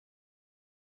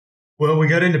Well, we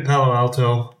got into Palo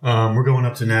Alto. We're going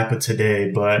up to Napa today,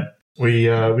 but we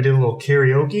did a little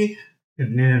karaoke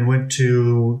and then went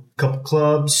to a couple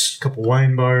clubs, a couple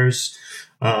wine bars.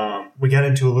 We got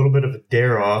into a little bit of a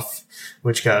dare-off,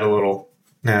 which got a little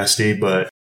nasty, but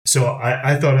so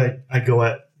I thought I'd go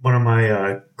at one of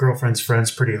my girlfriend's friends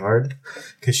pretty hard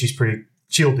because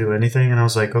she'll do anything. And I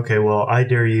was like, okay, well, I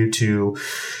dare you to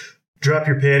drop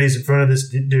your panties in front of this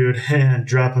dude and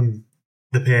drop him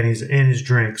the panties in his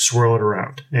drink, swirl it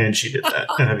around. And she did that.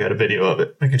 And I've got a video of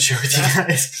it I can share with you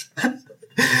guys.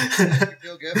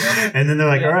 And then they're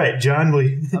like, all right, John,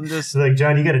 like,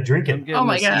 John, you got to drink it. Oh,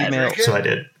 my God. So I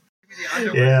did.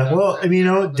 Yeah, well, I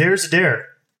mean, dare's a dare.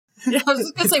 Yeah, I was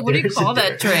just going to say, what do you call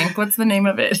that drink? What's the name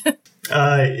of it?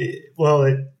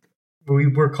 We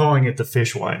were calling it the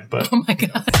fish wine, but... Oh, my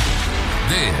God.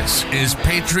 This is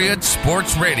Patriot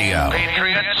Sports Radio.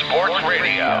 Patriot Sports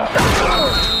Radio.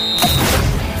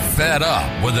 Fed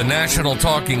up with the national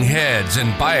talking heads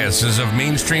and biases of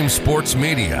mainstream sports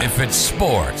media. If it's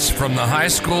sports, from the high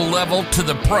school level to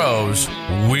the pros,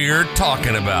 we're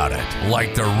talking about it.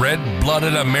 Like the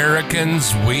red-blooded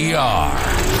Americans we are.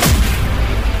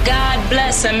 God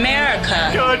bless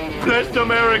America. God bless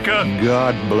America.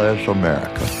 God bless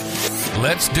America.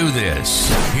 Let's do this.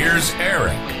 Here's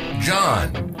Eric,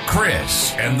 John,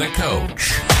 Chris, and the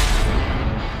coach.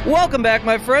 Welcome back,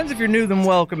 my friends. If you're new, then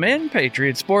welcome in.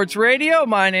 Patriot Sports Radio.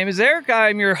 My name is Eric.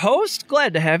 I'm your host.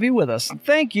 Glad to have you with us. And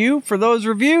thank you for those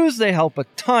reviews. They help a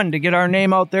ton to get our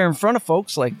name out there in front of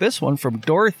folks, like this one from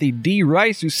Dorothy D.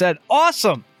 Rice, who said,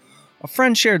 awesome. A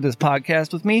friend shared this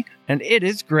podcast with me, and it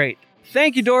is great.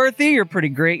 Thank you, Dorothy. You're pretty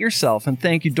great yourself. And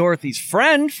thank you, Dorothy's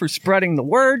friend, for spreading the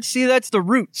word. See, that's the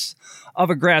roots of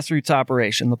a grassroots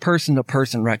operation, the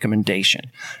person-to-person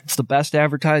recommendation. It's the best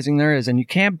advertising there is, and you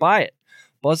can't buy it.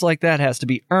 Buzz like that has to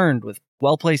be earned with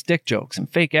well-placed dick jokes and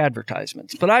fake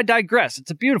advertisements. But I digress. It's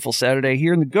a beautiful Saturday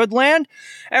here in the good land.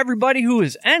 Everybody who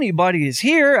is anybody is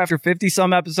here. After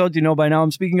 50-some episodes, you know by now I'm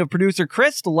speaking of producer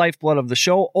Chris, the lifeblood of the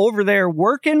show, over there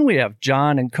working. We have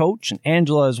John and Coach and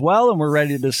Angela as well, and we're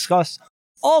ready to discuss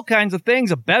all kinds of things,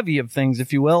 a bevy of things,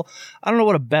 if you will. I don't know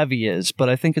what a bevy is, but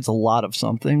I think it's a lot of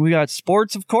something. We got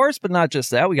sports, of course, but not just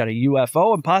that. We got a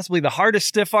UFO and possibly the hardest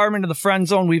stiff arm into the friend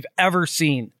zone we've ever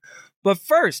seen. But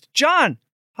first, John,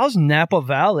 how's Napa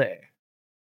Valley?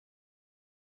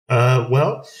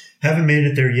 Well, haven't made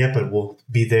it there yet, but we'll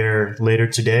be there later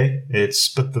today.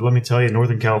 Let me tell you,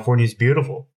 Northern California is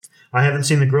beautiful. I haven't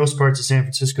seen the gross parts of San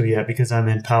Francisco yet because I'm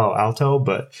in Palo Alto,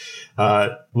 but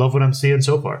love what I'm seeing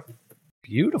so far.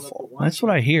 Beautiful. That's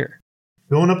what I hear.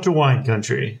 Going up to wine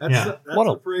country. That's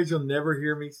a phrase you'll never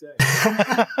hear me say.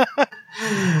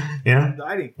 Yeah.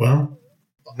 Exciting. Well,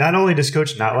 not only does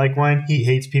Coach not like wine, he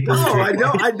hates people who drink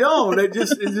wine. I don't. It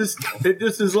just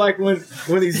is like when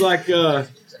he's like,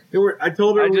 I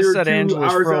told her we were 2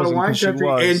 hours out of wine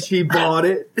country, and she bought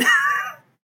it.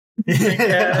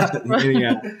 Yeah.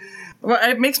 Well,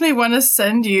 it makes me want to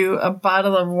send you a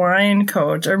bottle of wine,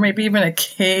 Coach, or maybe even a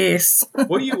case.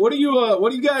 What do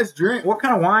you guys drink? What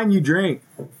kind of wine you drink?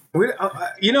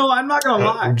 I'm not gonna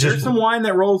lie. There's some wine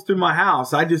that rolls through my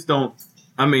house. I just don't.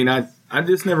 I mean, I've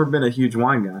just never been a huge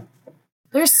wine guy.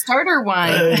 There's starter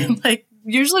wine. Like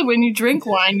usually when you drink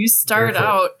wine, you start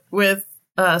out with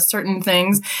certain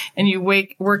things and you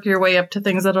work your way up to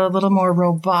things that are a little more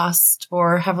robust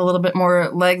or have a little bit more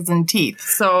legs and teeth.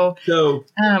 So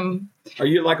are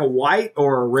you like a white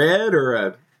or a red or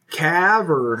a cab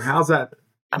or how's that?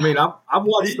 I mean, I've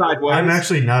watched Sideways. I'm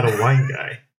actually not a wine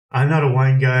guy. I'm not a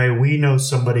wine guy. We know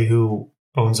somebody who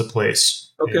owns a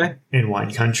place in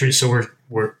wine country, so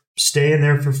we're staying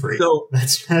there for free. So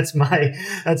that's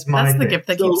the gift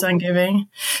that keeps on giving.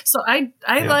 So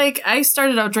I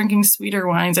started out drinking sweeter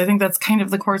wines. I think that's kind of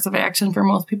the course of action for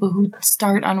most people who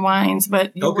start on wines,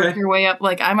 but you work your way up.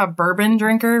 Like I'm a bourbon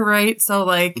drinker, right? So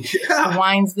the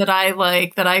wines that I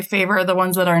like, that I favor are the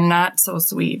ones that are not so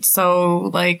sweet.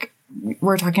 So like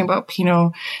we're talking about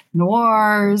Pinot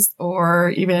Noirs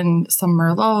or even some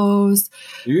Merlots.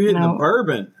 You're hitting the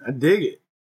bourbon. I dig it.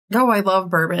 Oh, I love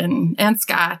bourbon and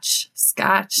scotch.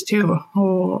 Scotch, too.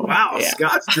 Oh, wow, yeah.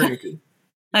 Scotch drinking.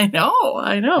 I know.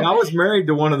 Yeah, I was married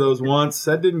to one of those once.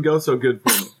 That didn't go so good for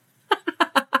me.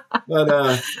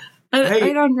 But,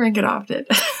 I don't drink it often.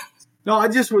 No, I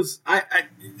just was, I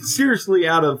seriously,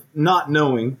 out of not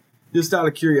knowing, just out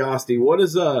of curiosity, what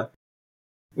is,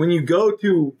 when you go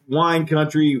to wine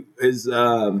country,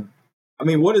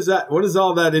 what is that? What does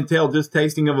all that entail? Just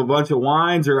tasting of a bunch of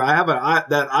wines, or I have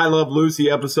that I Love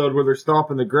Lucy episode where they're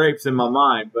stomping the grapes in my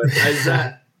mind. But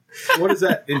what does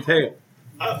that entail?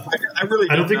 I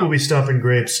don't think we'll be stomping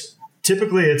grapes.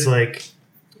 Typically, it's like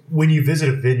when you visit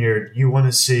a vineyard, you want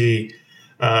to see,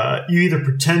 you either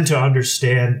pretend to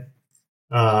understand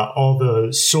all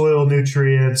the soil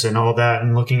nutrients and all that,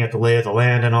 and looking at the lay of the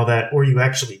land and all that, or you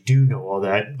actually do know all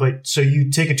that. But so you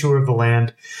take a tour of the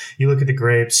land, you look at the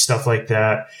grapes, stuff like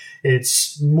that.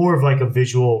 It's more of like a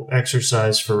visual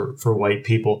exercise for white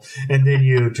people, and then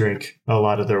you drink a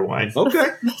lot of their wine. Okay,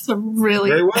 that's a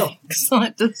really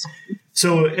excellent.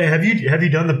 So have you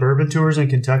done the bourbon tours in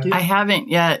Kentucky? I haven't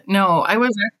yet. No, I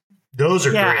was. Those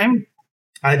are great.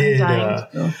 I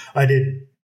did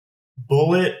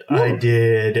Bullet. Ooh. I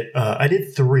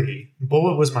did 3.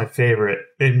 Bullet was my favorite,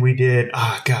 and we did.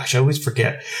 I always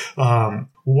forget.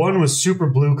 One was super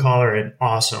blue collar and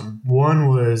awesome. One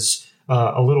was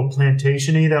a little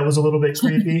plantation-y that was a little bit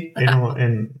creepy.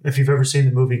 And if you've ever seen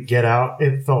the movie Get Out,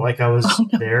 it felt like I was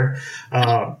there.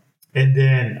 And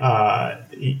then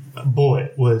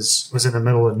Bullet was in the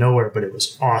middle of nowhere, but it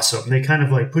was awesome. They kind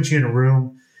of like put you in a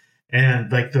room,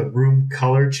 and like the room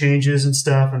color changes and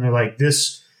stuff, and they're like,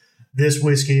 this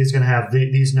whiskey is going to have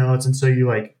these notes, and so you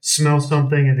like smell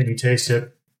something and then you taste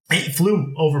it. It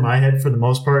flew over my head for the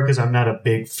most part because I'm not a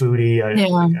big foodie.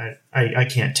 I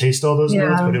can't taste all those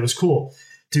notes, but it was cool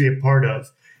to be a part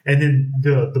of. And then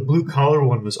the blue collar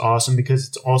one was awesome because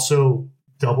it's also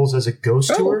doubles as a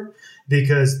ghost tour,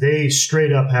 because they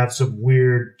straight up have some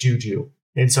weird juju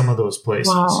in some of those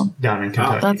places down in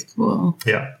Kentucky. That's cool.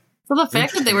 Yeah. So the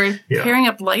fact that they were pairing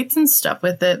up lights and stuff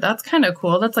with it, that's kind of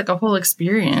cool. That's like a whole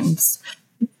experience.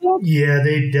 Yeah,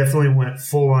 they definitely went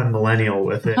full on millennial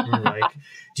with it. And like,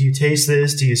 do you taste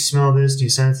this? Do you smell this? Do you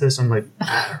sense this? I'm like,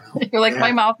 I don't know. You're like,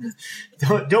 my mouth is...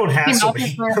 Don't hassle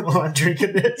me while I'm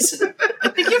drinking this. I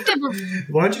think you have to...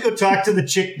 Why don't you go talk to the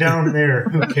chick down there?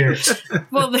 Who cares?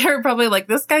 Well, they're probably like,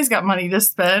 this guy's got money to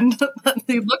spend.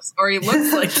 he looks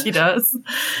like he does.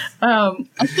 I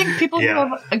think people who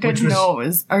have a good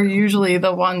nose are usually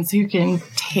the ones who can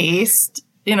taste,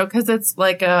 because it's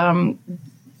like...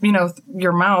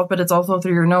 your mouth, but it's also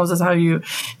through your nose is how you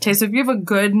taste. So if you have a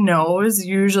good nose,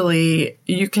 usually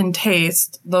you can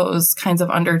taste those kinds of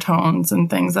undertones and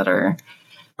things that are.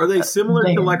 Are they similar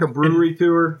to like a brewery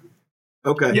tour?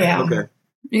 Okay. Yeah. Okay.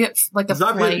 You get like a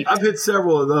flight. I've hit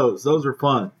several of those. Those are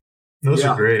fun. Those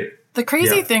are great. The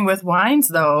crazy thing with wines,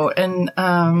 though, and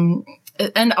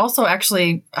also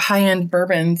actually high-end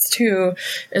bourbons too,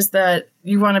 is that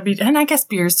you want to be, and I guess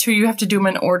beers too, you have to do them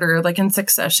in order, like in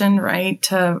succession, right?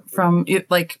 From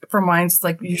wines, it's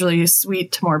like usually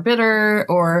sweet to more bitter,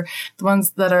 or the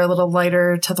ones that are a little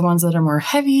lighter to the ones that are more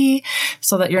heavy,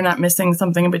 so that you're not missing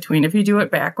something in between. If you do it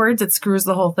backwards, it screws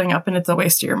the whole thing up and it's a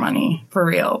waste of your money, for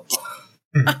real.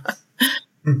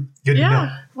 Good to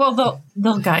know. Well,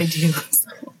 they'll guide you, so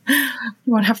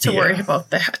you won't have to worry about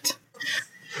that.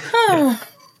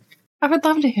 I would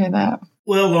love to hear that.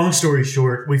 Well, long story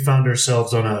short, we found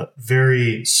ourselves on a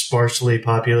very sparsely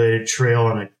populated trail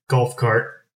on a golf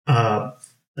cart,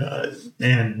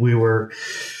 and we were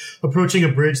approaching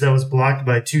a bridge that was blocked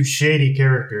by 2 shady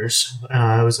characters.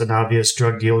 It was an obvious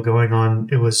drug deal going on.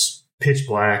 It was pitch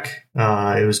black.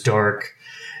 It was dark.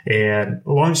 And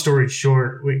long story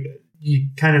short, you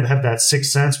kind of have that sixth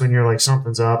sense when you're like,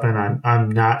 something's up and I'm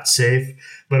not safe.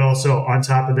 But also on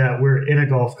top of that, we're in a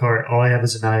golf cart. All I have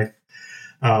is a knife.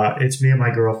 It's me and my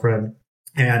girlfriend.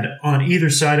 And on either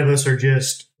side of us are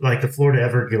just like the Florida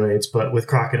Everglades, but with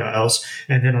crocodiles.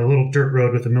 And then a little dirt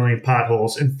road with a million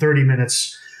potholes. And 30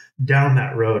 minutes down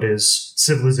that road is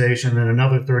civilization. And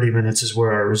another 30 minutes is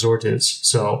where our resort is.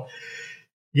 So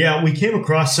yeah, we came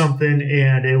across something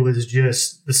and it was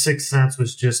just, the sixth sense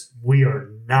was just, we are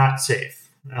not safe.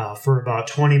 For about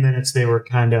 20 minutes, they were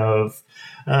kind of,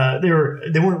 they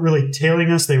weren't really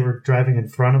tailing us. They were driving in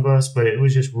front of us, but it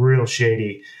was just real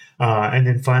shady. And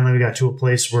then finally we got to a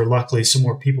place where luckily some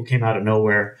more people came out of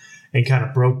nowhere and kind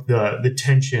of broke the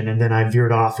tension. And then I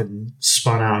veered off and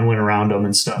spun out and went around them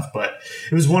and stuff. But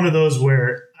it was one of those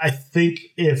where I think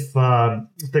if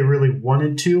they really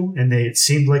wanted to, and it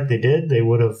seemed like they did, they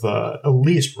would have at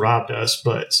least robbed us.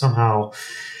 But somehow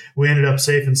we ended up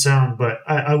safe and sound. But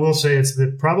I will say it's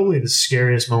probably the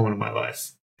scariest moment of my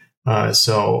life.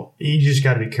 So you just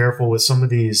got to be careful with some of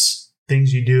these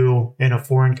things you do in a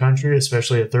foreign country,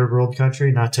 especially a third world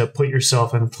country, not to put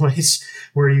yourself in a place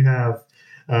where you have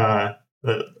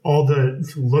all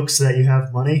the looks that you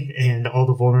have money and all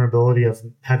the vulnerability of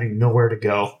having nowhere to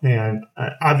go and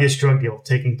obvious drug deal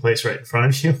taking place right in front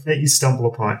of you that you stumble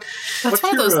upon. That's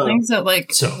one of those things that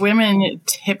women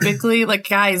typically, like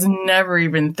guys never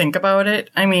even think about it.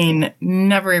 I mean,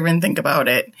 never even think about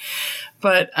it.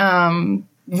 But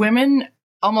women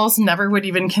almost never would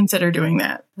even consider doing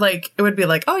that. Like, it would be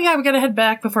like, oh yeah, we got to head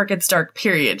back before it gets dark,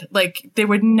 period. Like, they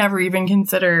would never even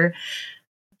consider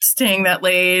staying that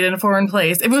late in a foreign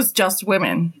place. It was just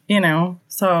women,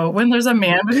 So when there's a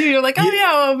man with you, you're like, oh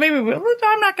yeah, well, maybe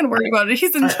I'm not going to worry about it.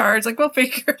 He's in charge. Like, we'll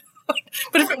figure it out.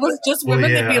 But if it was just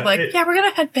women, they'd be like, yeah, we're going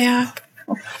to head back.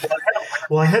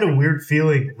 Well, I had a weird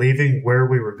feeling leaving where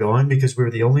we were going because we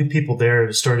were the only people there. It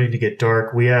was starting to get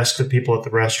dark. We asked the people at the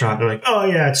restaurant. They're like, oh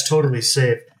yeah, it's totally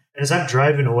safe. And as I'm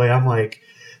driving away, I'm like,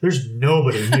 there's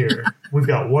nobody here. We've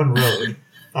got one road.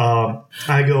 I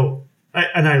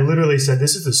literally said,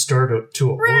 this is the start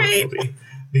to a horror movie,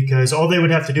 because all they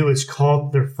would have to do is call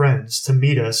their friends to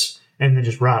meet us and then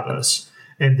just rob us.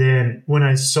 And then when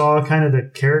I saw kind of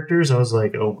the characters, I was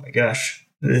like, oh my gosh,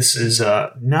 this is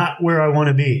not where I want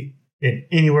to be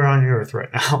anywhere on the earth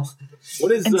right now. So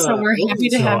we're happy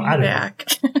to have you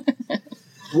back.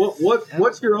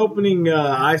 What's your opening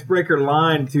icebreaker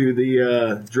line to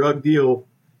the drug deal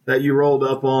that you rolled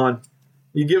up on?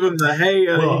 You give them the, hey,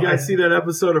 you guys see that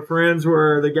episode of Friends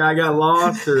where the guy got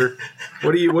lost, or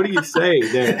what do you say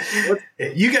there?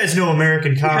 You guys know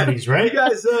American comedies, right? You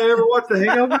guys ever watch The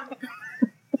Hangover?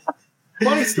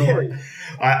 Funny story.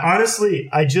 Yeah.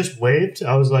 I just waved.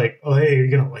 I was like, oh, hey, you're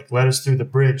going to let us through the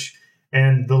bridge.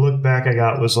 And the look back I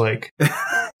got was like,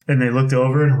 and they looked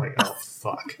over and I'm like, oh,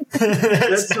 fuck.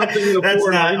 that's not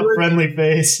a friendly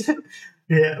face.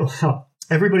 Yeah. Well,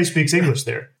 everybody speaks English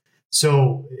there.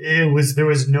 So there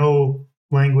was no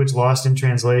language lost in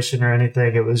translation or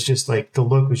anything. It was just like the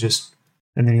look was just,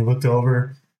 and then he looked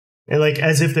over and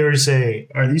as if they were to say,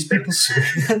 are these people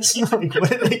serious?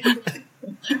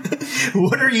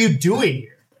 What are you doing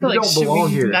here? You don't belong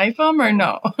here. Knife them or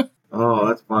no? Oh,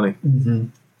 that's funny. Mm-hmm.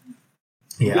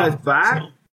 Yeah. You guys back?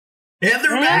 Yeah,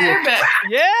 they're back.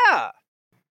 Yeah.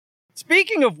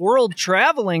 Speaking of world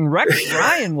traveling, Rex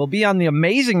Ryan will be on The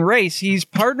Amazing Race. He's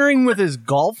partnering with his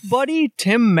golf buddy,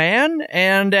 Tim Mann,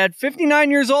 and at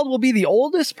 59 years old will be the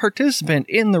oldest participant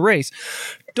in the race.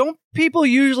 Don't people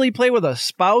usually play with a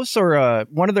spouse or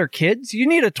one of their kids? You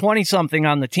need a 20-something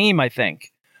on the team, I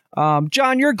think.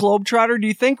 John, you're a Globetrotter. Do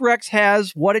you think Rex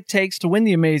has what it takes to win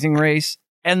The Amazing Race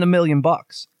and the $1 million?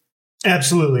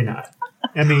 Absolutely not.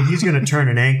 I mean, he's going to turn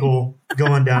an ankle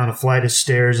going down a flight of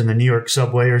stairs in the New York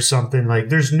subway or something.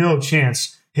 There's no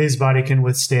chance his body can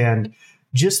withstand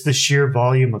just the sheer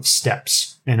volume of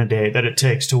steps in a day that it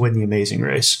takes to win The Amazing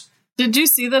Race. Did you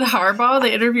see that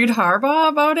they interviewed Harbaugh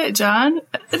about it, John?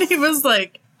 And he was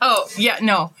like, oh, yeah,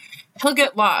 no, he'll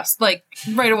get lost,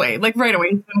 right away. He's going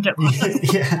to get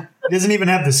lost. Yeah. He doesn't even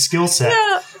have the skill set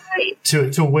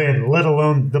to win, let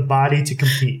alone the body to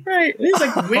compete. Right. He's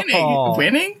like, winning? Oh.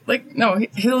 Winning? No,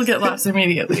 he'll get lost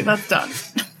immediately. That's done.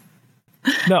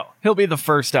 No, he'll be the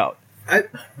first out.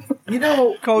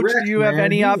 Coach, Rex, do you have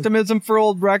any optimism for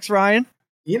old Rex Ryan?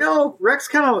 Rex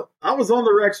I was on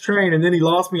the Rex train, and then he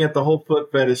lost me at the whole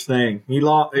foot fetish thing.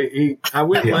 I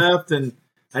went left, and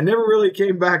I never really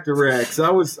came back to Rex. I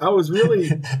was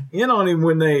really in on him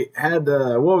when they had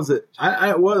what was it?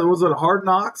 Was it a Hard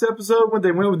Knocks episode when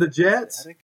they went with the Jets?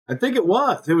 I think it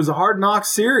was. It was a Hard Knocks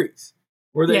series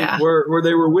where they where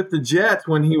they were with the Jets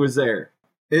when he was there.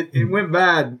 It went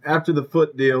bad after the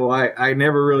foot deal. I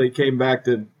never really came back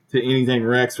to anything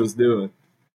Rex was doing.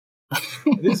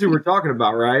 This is who we're talking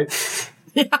about, right?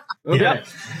 Yeah. Okay. Yeah.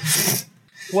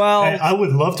 Well, I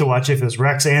would love to watch if it was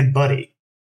Rex and Buddy.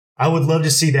 I would love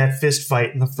to see that fist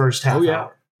fight in the first half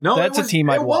hour. No, that's a team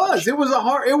I'd watch. It was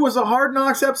a Hard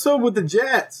Knocks episode with the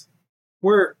Jets.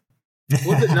 Where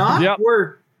was it not? Yep.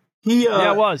 Where he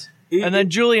it was. And then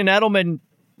Julian Edelman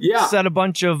said a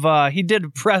bunch of he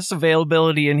did press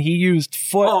availability and he used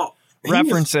foot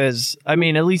references. At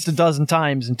least a dozen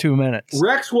times in 2 minutes.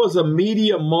 Rex was a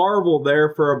media marvel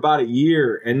there for about a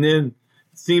year, and then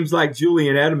it seems like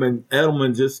Julian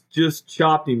Edelman just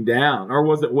chopped him down, or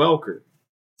was it Welker?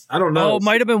 I don't know. Oh, it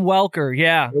might have been Welker.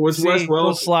 Yeah, it was Wes Welker.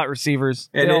 Those slot receivers,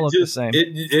 and they all look the same.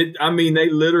 They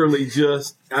literally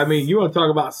just. You want to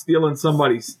talk about stealing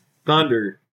somebody's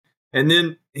thunder? And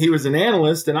then he was an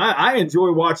analyst, and I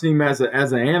enjoy watching him as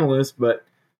an analyst, but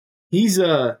he's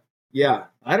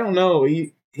I don't know.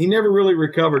 He never really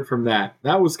recovered from that.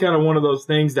 That was kind of one of those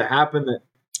things that happened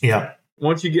that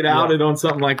once you get outed on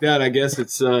something like that, I guess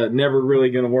it's never really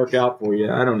going to work out for you.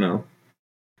 I don't know.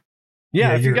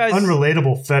 Yeah, if your you guys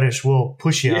unrelatable fetish will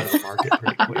push you out of the market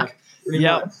pretty quick.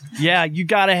 Yeah, you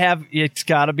gotta it's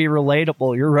gotta be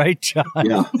relatable. You're right, John.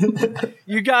 Yeah.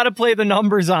 You gotta play the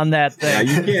numbers on that thing.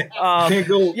 Yeah, you can't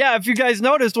go. Yeah, if you guys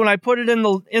noticed when I put it in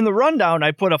the rundown,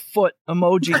 I put a foot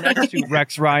emoji next to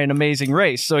Rex Ryan Amazing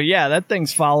Race. So yeah, that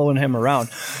thing's following him around.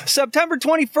 September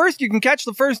 21st, you can catch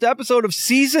the first episode of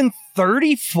season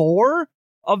 34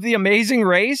 of The Amazing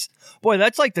Race. Boy,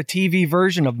 that's like the TV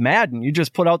version of Madden. You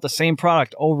just put out the same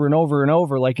product over and over and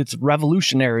over, like it's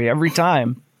revolutionary every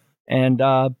time. And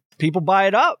people buy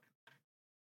it up.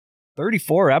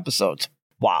 34 episodes.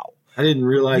 Wow. I didn't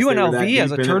realize UNLV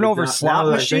has a turnover slot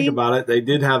now that machine. I think about it, they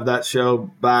did have that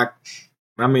show back.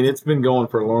 I mean, it's been going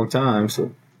for a long time.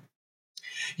 So,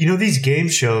 these game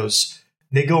shows,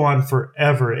 they go on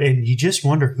forever, and you just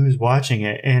wonder who's watching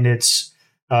it. And it's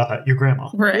your grandma.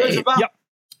 Right. Yep.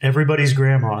 Everybody's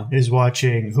grandma is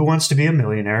watching Who Wants to Be a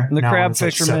Millionaire. The now Crab it's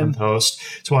Fisherman. Seventh host.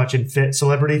 It's watching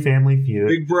Celebrity Family Feud.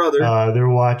 Big Brother. They're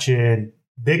watching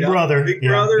Big Brother. Big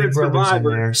Brother and Brother's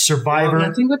Survivor. in there. Survivor.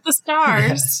 Dancing with the Stars.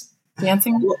 Yes.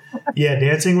 Dancing.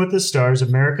 Dancing with the Stars.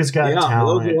 America's Got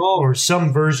Talent. Those are all, or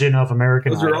some version of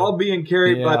American Those Idol. are all being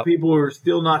carried by people who are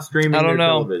still not streaming I don't their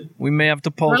know. television. We may have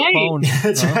to postpone. Right.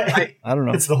 That's right. I don't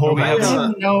know. It's the whole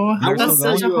Okay. No, I that's will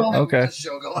such a tell you whole. Okay.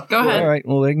 Go ahead. All right.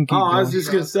 Well, they can keep going. I was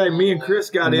just going to say, me and Chris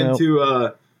got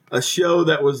into a show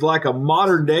that was like a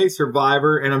modern day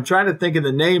Survivor, and I'm trying to think of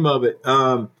the name of it.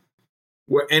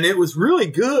 And it was really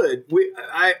good.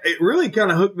 It really kind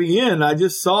of hooked me in. I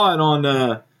just saw it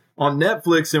on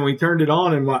Netflix, and we turned it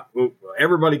on, and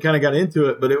everybody kind of got into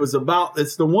it. But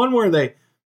it's the one where they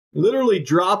literally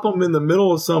drop them in the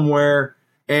middle of somewhere,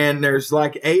 and there's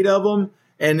like 8 of them,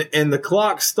 and the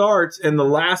clock starts, and the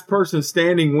last person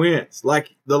standing wins.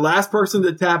 Like the last person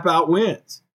to tap out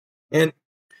wins. And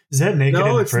is that naked?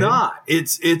 no, and it's Afraid? not.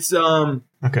 It's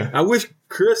okay. I wish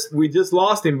Chris, we just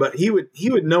lost him, but he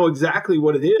would know exactly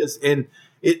what it is, and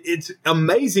it's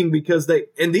amazing because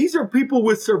these are people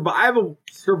with survival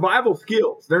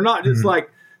skills. They're not just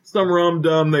like some rum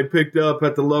dum they picked up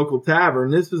at the local tavern.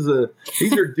 These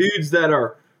are dudes that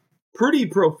are pretty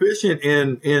proficient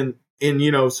in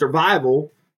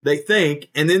survival, they think,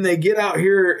 and then they get out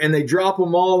here and they drop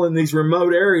them all in these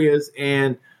remote areas.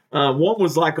 And one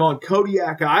was like on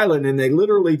Kodiak Island, and they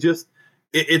literally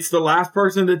it's the last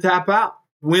person to tap out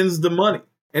wins the money,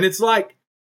 and it's like.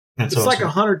 That's It's awesome.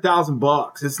 like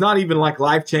 $100,000. It's not even like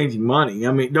life-changing money.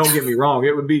 I mean, don't get me wrong.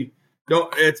 It would be,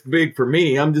 it's big for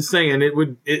me. I'm just saying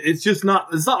it's just not,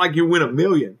 it's not like you win $1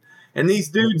 million. And these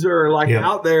dudes are like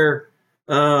out there,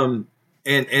 and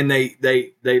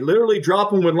they literally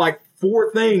drop them with like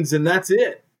 4 things, and that's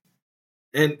it.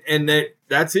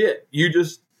 That's it. You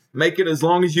just make it as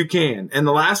long as you can. And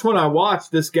the last one I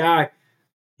watched, this guy,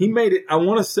 he made it, I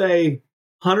want to say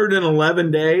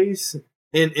 111 days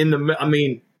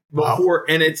before,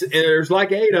 and there's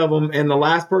like 8 of them, and the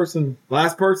last person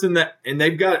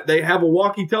they have a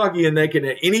walkie-talkie, and they can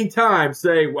at any time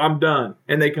say, I'm done,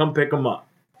 and they come pick them up.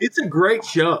 It's a great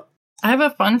show. I have a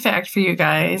fun fact for you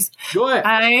guys. Go ahead.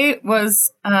 I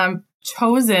was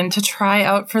chosen to try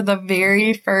out for the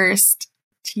very first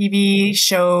TV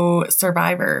show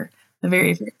Survivor. The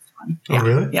very first one. Oh,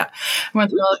 really? Yeah. I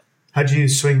went through How'd you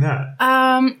swing that?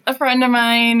 a friend of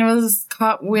mine was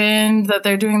caught wind that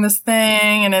they're doing this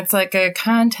thing, and it's like a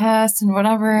contest and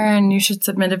whatever, and you should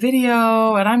submit a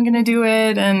video, and I'm going to do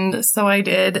it. And so I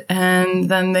did. And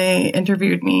then they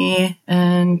interviewed me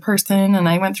in person, and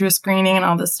I went through a screening and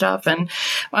all this stuff, and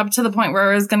up to the point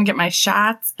where I was going to get my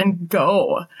shots and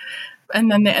go. And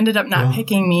then they ended up not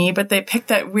picking me, but they picked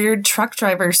that weird truck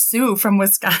driver, Sue, from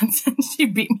Wisconsin. She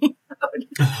beat me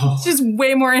out. She's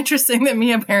way more interesting than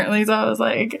me, apparently. So I was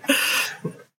like...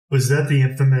 Was that the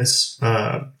infamous,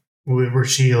 where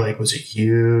she was a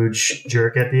huge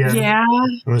jerk at the end? Yeah.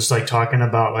 It was like talking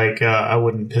about I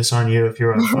wouldn't piss on you if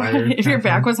you're on fire. If your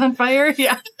back was on fire,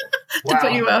 yeah. To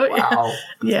put you out. Wow.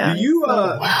 Yeah. Do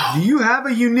you have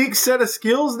a unique set of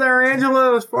skills there,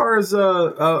 Angela, as far as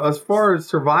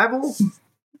survival?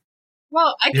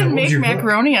 Well, I can make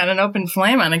macaroni on an open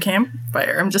flame on a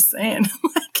campfire. I'm just saying.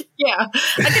 I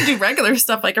can do regular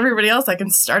stuff like everybody else. I can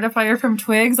start a fire from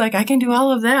twigs. I can do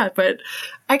all of that, but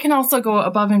I can also go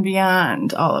above and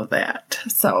beyond all of that.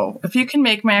 So if you can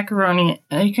make macaroni,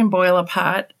 you can boil a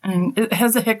pot, and it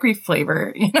has a hickory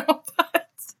flavor,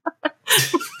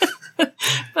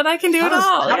 but I can do it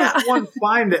all. How does one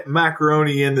find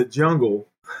macaroni in the jungle?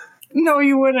 No,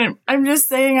 you wouldn't. I'm just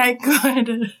saying I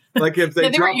could. Like if they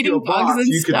drop you a box,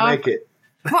 you could make it.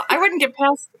 Well, I wouldn't get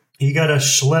past. You gotta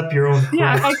schlep your own.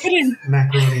 Yeah, if I couldn't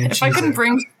macaroni and if I couldn't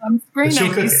bring sunscreen,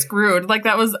 I'd be it. screwed.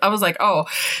 I was like, oh,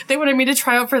 they wanted me to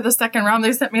try out for the second round.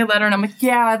 They sent me a letter, and I'm like,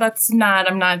 yeah, I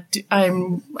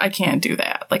can't do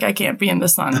that. I can't be in the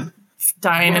sun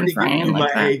dying and frying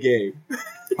like that. A game.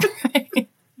 Right.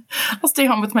 I'll stay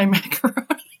home with my macaroni.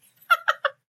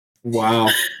 Wow.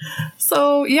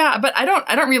 So yeah, but I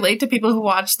don't relate to people who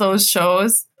watch those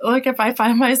shows. Like if I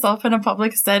find myself in a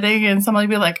public setting and somebody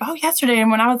be like, "Oh, yesterday and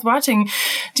when I was watching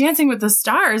Dancing with the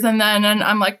Stars," and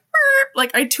I'm like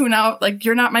I tune out. Like,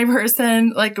 you're not my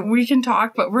person. Like, we can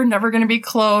talk, but we're never going to be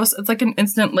close. It's like an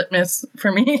instant litmus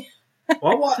for me.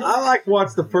 Well, I like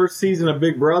watch the first season of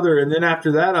Big Brother, and then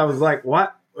after that, I was like,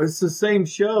 "What? It's the same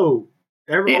show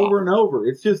over and over.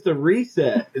 It's just a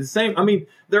reset. It's the same. I mean,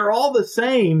 they're all the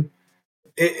same."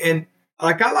 And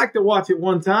like, I like to watch it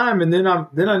one time, and then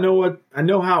I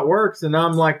know how it works, and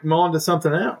I'm like, I'm on to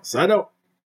something else. I don't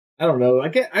know. I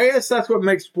guess that's what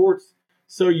makes sports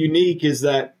so unique, is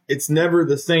that it's never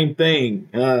the same thing.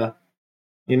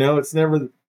 It's never,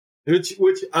 which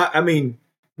I mean,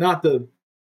 not to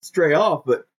stray off,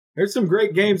 but there's some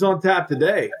great games on tap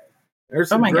today. There's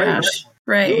some gosh.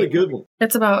 Right. Really good one.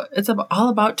 It's all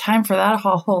about time for that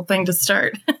whole thing to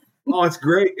start. Oh, it's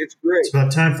great. It's great. It's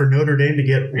about time for Notre Dame to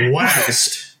get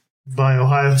waxed by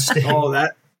Ohio State.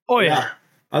 Oh, yeah.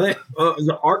 I think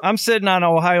I'm sitting on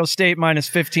Ohio State minus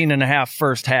 15.5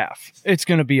 first half. It's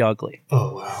going to be ugly.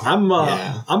 Oh,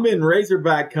 wow. I'm in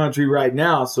Razorback country right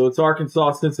now, so it's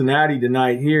Arkansas, Cincinnati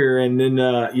tonight here. And then,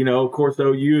 of course,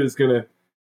 OU is going to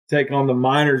take on the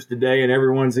Miners today, and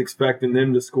everyone's expecting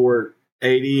them to score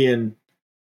 80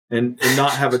 and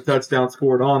not have a touchdown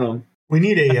scored on them. We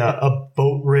need a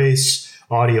boat race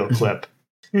audio clip.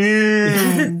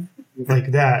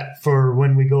 Like that for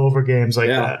when we go over games like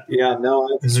that. Yeah, no.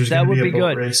 That would be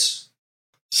good. Race.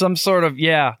 Some sort of what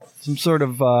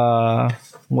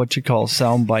you call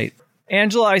soundbite.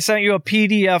 Angela, I sent you a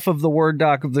PDF of the Word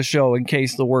doc of the show in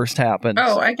case the worst happens.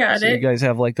 Oh, I got it. You guys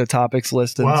have like the topics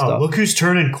listed and stuff. Wow, look who's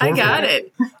turning corporate. I got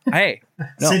it. Hey.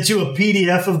 No. Sent you a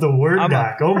PDF of the Word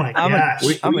doc. Oh my gosh.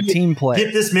 I'm a team player.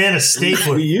 Get this man a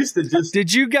stapler. We used to just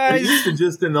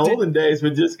in the olden days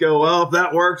would just go, well, if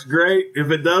that works, great.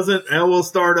 If it doesn't, we'll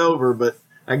start over. But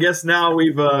I guess now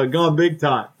we've gone big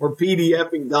time. We're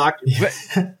PDFing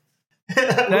documents.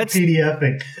 That's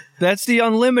PDFing. That's the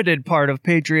unlimited part of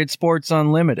Patriot Sports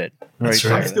Unlimited. That's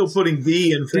right. I'm still putting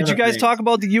D in front Did you guys talk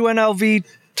about the UNLV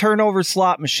turnover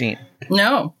slot machine?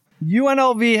 No.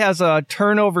 UNLV has a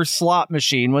turnover slot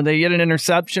machine. When they get an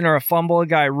interception or a fumble, a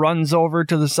guy runs over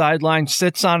to the sideline,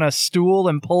 sits on a stool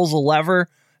and pulls a lever,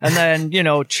 and then,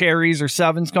 cherries or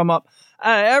sevens come up.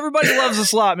 Everybody loves a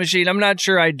slot machine. I'm not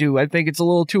sure I do. I think it's a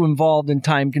little too involved and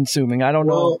time consuming. I don't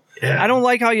know. Yeah. I don't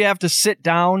like how you have to sit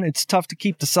down. It's tough to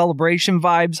keep the celebration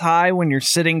vibes high when you're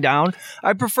sitting down.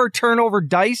 I prefer turnover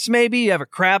dice, maybe. You have a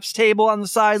craps table on the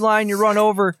sideline. You run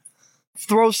over,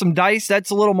 throw some dice.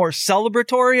 That's a little more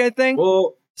celebratory, I think.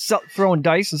 Well, throwing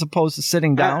dice as opposed to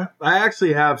sitting down. I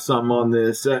actually have something on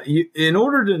this. In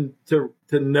order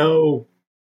to know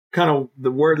kind of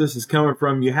where this is coming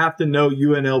from, you have to know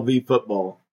UNLV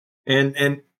football.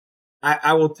 And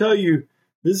I will tell you,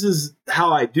 this is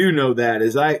how I do know that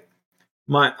is I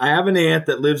have an aunt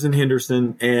that lives in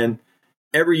Henderson, and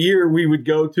every year we would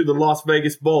go to the Las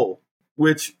Vegas Bowl,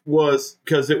 which was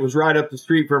because it was right up the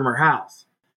street from her house.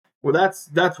 Well,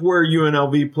 that's where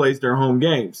UNLV plays their home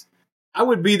games. I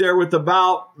would be there with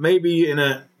about, maybe in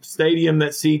a stadium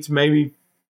that seats maybe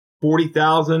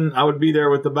 40,000, I would be there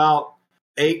with about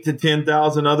 8 to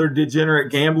 10,000 other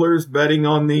degenerate gamblers betting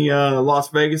on the Las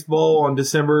Vegas Bowl on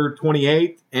December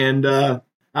 28th. And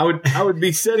I would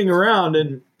be sitting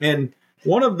around, and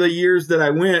one of the years that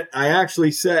I went, I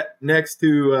actually sat next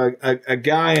to a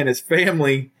guy and his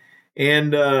family,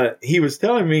 and he was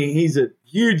telling me he's a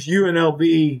huge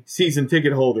UNLV season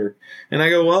ticket holder. And I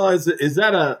go, well, is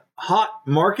that a hot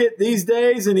market these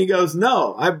days? And he goes,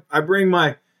 no, I bring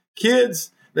my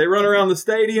kids. They run around the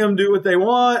stadium, do what they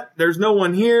want. There's no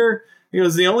one here. He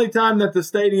goes, the only time that the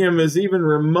stadium is even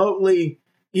remotely,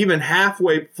 even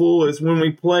halfway full is when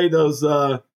we play those,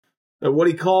 what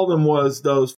he called them was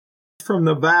those from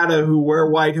Nevada who wear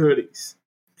white hoodies.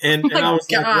 And I was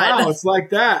like, wow, it's like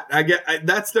that.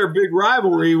 That's their big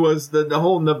rivalry, was the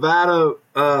whole Nevada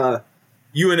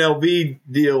UNLV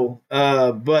deal.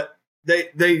 But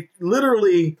they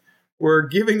literally were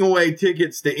giving away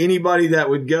tickets to anybody that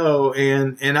would go.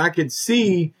 And I could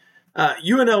see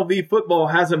UNLV football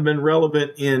hasn't been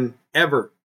relevant in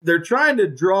ever. They're trying to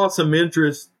draw some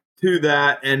interest to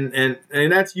that. And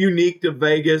that's unique to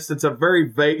Vegas. It's a very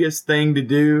Vegas thing to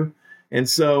do. And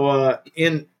so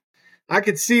I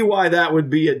could see why that would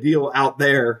be a deal out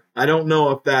there. I don't know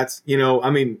if that's,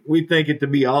 we think it to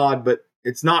be odd, but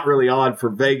it's not really odd for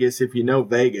Vegas if you know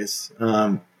Vegas.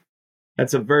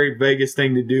 That's a very Vegas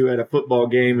thing to do at a football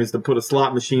game, is to put a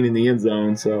slot machine in the end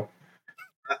zone. So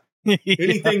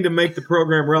anything to make the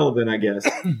program relevant, I guess.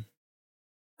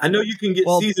 I know you can get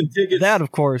season tickets that,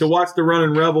 of course, to watch the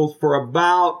Running Rebels for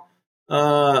about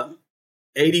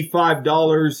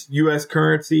 $85 U.S.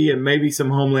 currency and maybe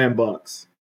some homeland bucks.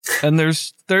 And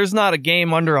there's not a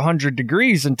game under 100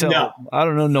 degrees until, I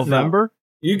don't know, November. No.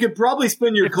 You could probably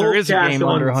spend your cold cash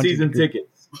on season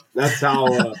tickets. That's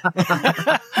how...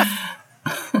 I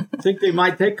think they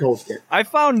might take cold cash. I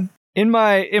found in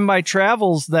my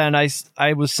travels then, I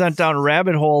was sent down a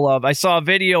rabbit hole of, I saw a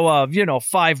video of,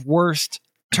 5 worst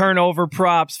turnover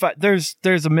props. There's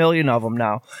a million of them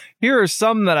now. Here are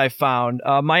some that I found.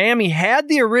 Miami had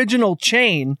the original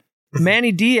chain.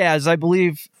 Manny Diaz, I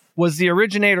believe, was the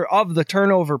originator of the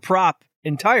turnover prop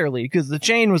entirely because the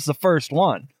chain was the first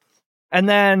one. And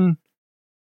then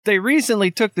they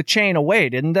recently took the chain away,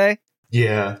 didn't they?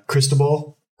 Yeah.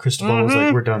 Cristobal was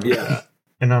like, we're done with that.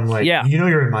 And I'm like,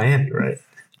 you're in Miami, right?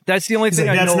 That's the only thing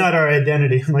I know. That's not our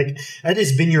identity. I'm like, that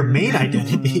has been your main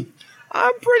identity.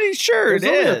 I'm pretty sure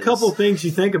There's only a couple things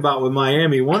you think about with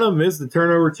Miami. One of them is the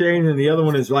turnover chain, and the other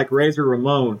one is like Razor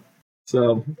Ramon.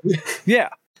 So, yeah.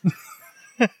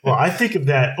 Well, I think of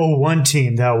that 01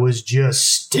 team that was just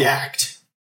stacked.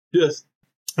 Just.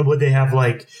 Would they have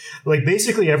like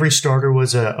basically every starter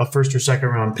was a first or second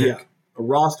round pick? Yeah. A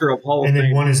roster of Hall of Fame. And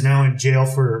then one is now in jail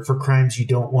for crimes you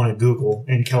don't want to Google,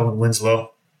 and Kellen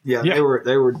Winslow. Yeah, they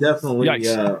were definitely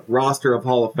roster of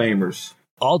Hall of Famers.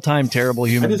 All-time terrible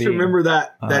human being. I just remember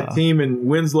that team and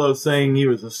Winslow saying he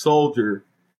was a soldier,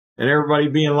 and everybody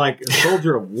being like, a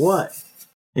soldier of what?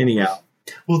 Anyhow.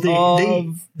 Well,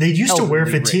 they used to wear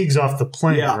fatigues off the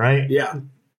plane, right? Yeah.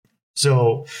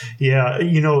 So,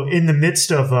 in the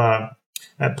midst of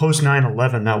at post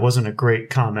 9/11, that wasn't a great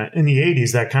comment. In the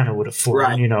 80s, that kind of would have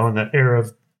flown, in the era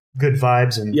of good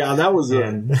vibes and that was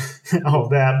and all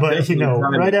that. But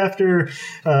right after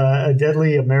a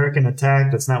deadly American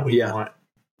attack, that's not what you want.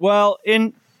 Well,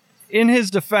 in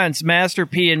his defense, Master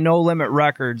P and No Limit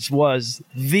Records was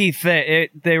the thing.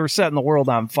 They were setting the world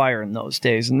on fire in those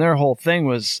days, and their whole thing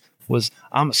was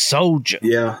I'm a soldier.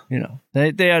 Yeah,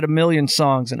 they had a million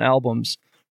songs and albums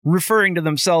referring to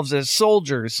themselves as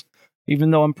soldiers,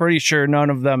 even though I'm pretty sure none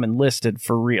of them enlisted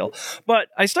for real. But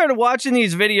I started watching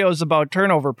these videos about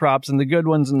turnover props and the good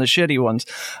ones and the shitty ones.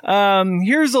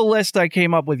 Here's a list I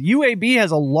came up with. UAB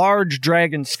has a large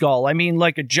dragon skull. I mean,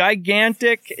 like a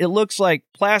gigantic, it looks like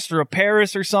plaster of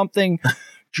Paris or something.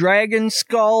 Dragon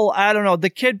skull. I don't know. The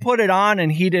kid put it on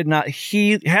and he did not.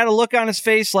 He had a look on his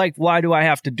face like, why do I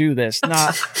have to do this?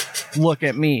 Not look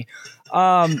at me.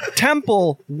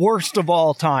 Temple, worst of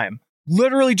all time.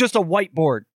 Literally just a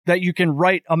whiteboard that you can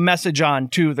write a message on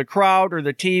to the crowd or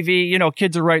the TV.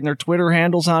 Kids are writing their Twitter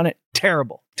handles on it.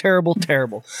 Terrible, terrible,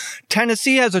 terrible.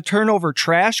 Tennessee has a turnover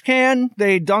trash can.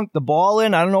 They dunked the ball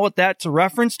in. I don't know what that's a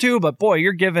reference to, but boy,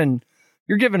 you're giving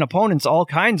opponents all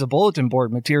kinds of bulletin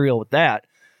board material with that.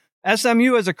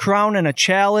 SMU has a crown and a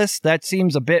chalice. That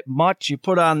seems a bit much. You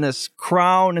put on this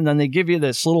crown and then they give you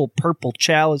this little purple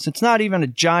chalice. It's not even a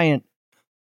giant,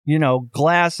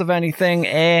 glass of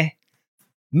anything.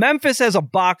 Memphis has a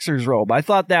boxer's robe. I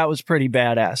thought that was pretty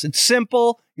badass. It's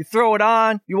simple. You throw it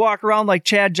on. You walk around like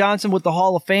Chad Johnson with the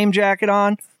Hall of Fame jacket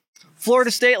on. Florida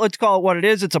State, let's call it what it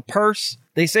is. It's a purse.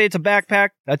 They say it's a backpack.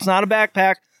 That's not a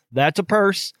backpack. That's a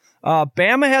purse.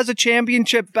 Bama has a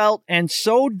championship belt, and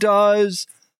so does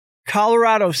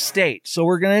Colorado State. So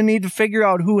we're going to need to figure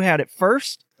out who had it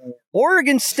first.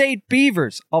 Oregon State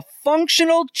Beavers, a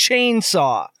functional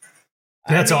chainsaw.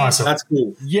 That's awesome. That's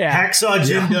cool. Yeah. Hacksaw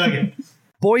Jim Duggan.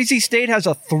 Boise State has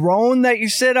a throne that you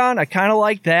sit on. I kind of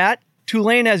like that.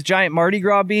 Tulane has giant Mardi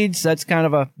Gras beads. That's kind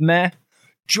of a meh.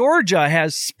 Georgia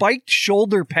has spiked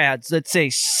shoulder pads that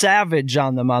say Savage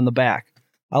on them on the back.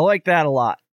 I like that a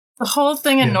lot. The whole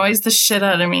thing annoys the shit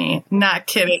out of me. Not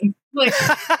kidding. Like,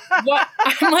 what?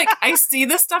 I'm like, I see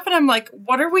this stuff and I'm like,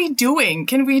 what are we doing?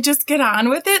 Can we just get on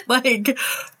with it? Like,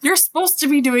 you're supposed to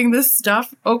be doing this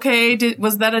stuff. Okay.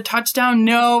 Was that a touchdown?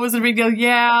 No. Was it a big deal?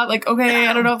 Yeah. Like, okay.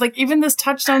 I don't know. Like, even this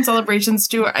touchdown celebrations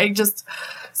too.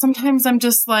 Sometimes I'm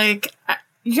just like,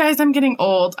 you guys, I'm getting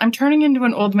old. I'm turning into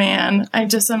an old man. I'm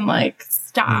like,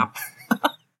 stop.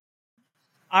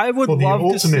 I would love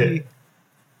to see.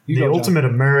 The ultimate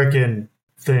American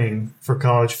thing for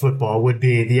college football would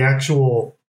be the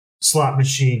actual slot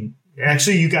machine.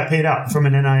 Actually, you got paid out from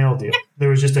an NIL deal. There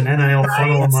was just an NIL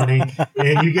funnel of money,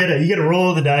 and you get a roll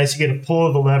of the dice, you get a pull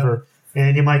of the lever,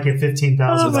 and you might get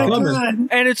 $15,000.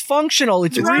 And it's functional.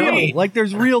 It's real. Right. Like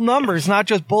there's real numbers, not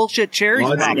just bullshit cherries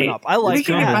popping up. I like we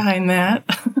can get behind that.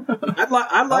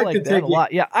 I'd like to take a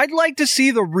lot. Yeah, I'd like to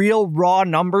see the real raw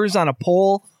numbers on a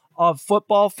poll of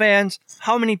football fans.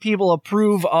 How many people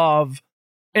approve of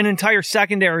an entire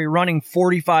secondary running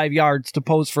 45 yards to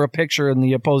pose for a picture in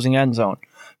the opposing end zone?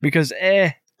 because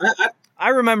I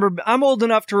remember, I'm old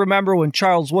enough to remember when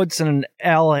Charles Woodson and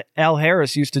Al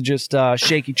Harris used to just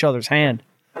shake each other's hand.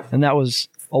 And that was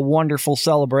a wonderful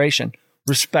celebration,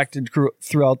 respected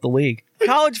throughout the league.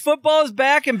 College football is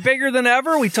back and bigger than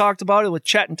ever. We talked about it with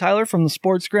Chet and Tyler from the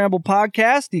Sports Scramble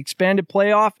podcast. The expanded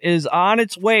playoff is on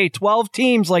its way. 12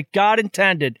 teams like God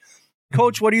intended.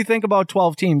 Coach, what do you think about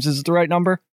 12 teams? Is it the right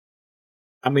number?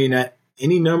 I mean,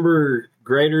 any number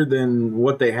greater than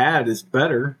what they had is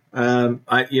better. I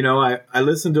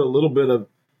listened to a little bit of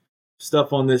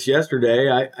stuff on this yesterday.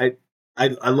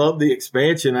 I love the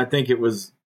expansion. I think it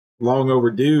was long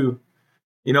overdue.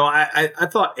 You know, I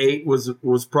thought 8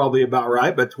 was probably about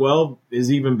right, but 12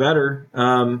 is even better.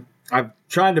 I'm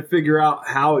trying to figure out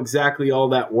how exactly all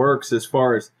that works as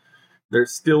far as they're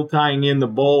still tying in the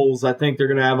bowls. I think they're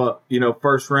going to have a,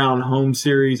 first round home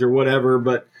series or whatever,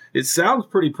 but it sounds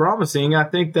pretty promising. I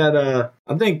think that,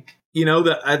 I think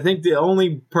the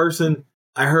only person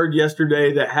I heard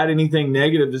yesterday that had anything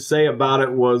negative to say about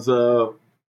it was,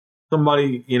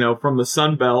 somebody, from the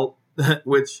Sun Belt,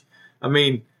 which, I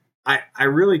mean, I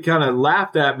really kind of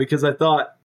laughed at because I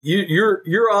thought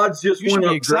your odds just went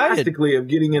up drastically of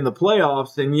getting in the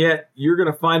playoffs, and yet you're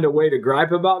going to find a way to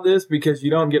gripe about this because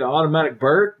you don't get an automatic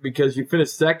berth because you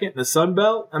finished second in the Sun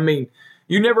Belt. I mean,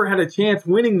 you never had a chance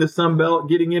winning the Sun Belt,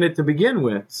 getting in it to begin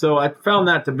with. So I found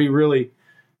that to be really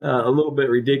a little bit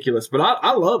ridiculous. But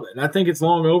I love it. I think it's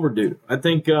long overdue. I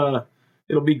think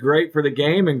it'll be great for the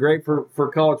game and great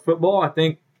for college football. I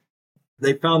think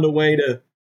they found a way to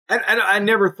 – I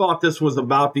never thought this was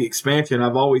about the expansion.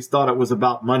 I've always thought it was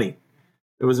about money.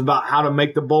 It was about how to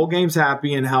make the bowl games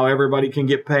happy and how everybody can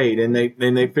get paid, and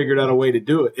they figured out a way to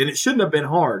do it. And it shouldn't have been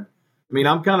hard. I mean,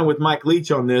 I'm kind of with Mike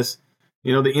Leach on this.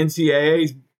 The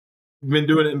NCAA's been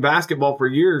doing it in basketball for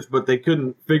years, but they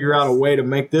couldn't figure out a way to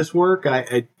make this work.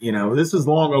 This is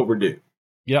long overdue.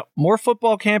 Yep. More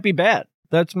football can't be bad.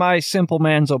 That's my simple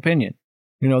man's opinion.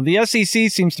 The SEC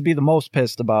seems to be the most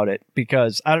pissed about it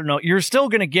because, I don't know, you're still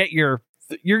going to get you're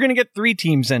going to get 3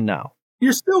 teams in now.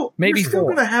 You're still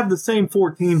going to have the same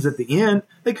 4 teams at the end.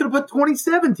 They could have put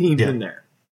 27 teams in there.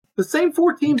 The same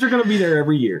 4 teams are going to be there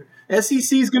every year.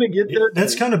 SEC is going to get there.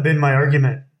 That's kind of been my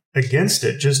argument against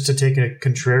it, just to take a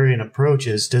contrarian approach,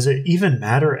 is does it even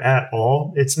matter at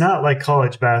all? It's not like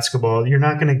college basketball. You're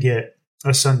not going to get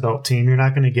a Sun Belt team. You're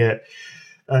not going to get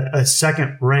a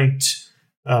second-ranked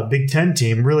Big Ten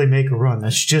team really make a run.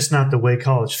 That's just not the way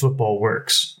college football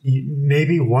works.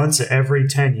 Maybe once every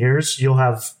 10 years, you'll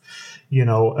have,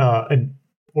 an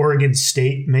Oregon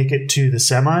State make it to the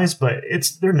semis, but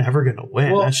they're never going to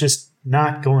win. Well, that's just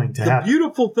not going to happen. The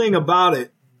beautiful thing about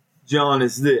it, John,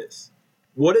 is this.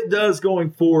 What it does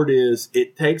going forward is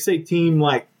it takes a team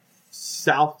like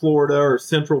South Florida or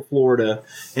Central Florida,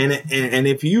 and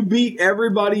if you beat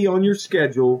everybody on your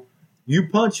schedule, you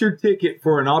punch your ticket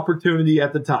for an opportunity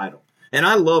at the title. And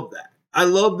I love that.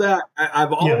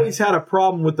 I've always had a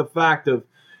problem with the fact of,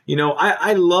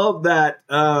 I love that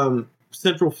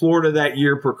Central Florida that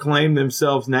year proclaimed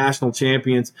themselves national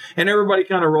champions, and everybody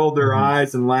kind of rolled their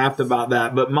eyes and laughed about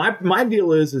that. But my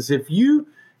deal is if you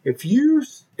get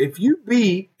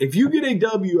a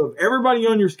W of everybody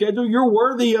on your schedule, you're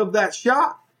worthy of that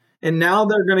shot. And now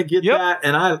they're going to get that.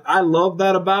 And I love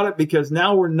that about it because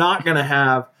now we're not going to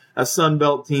have a Sun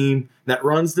Belt team that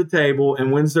runs the table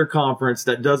and wins their conference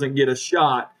that doesn't get a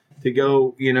shot to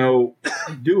go, do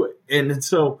it. And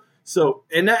so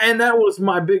that was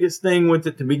my biggest thing with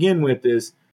it to begin with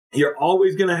is you're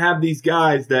always going to have these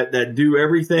guys that do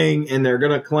everything and they're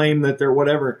going to claim that they're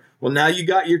whatever. Well, now you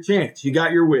got your chance. You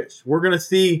got your wish. We're going to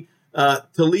see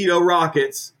Toledo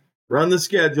Rockets run the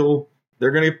schedule.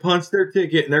 They're going to punch their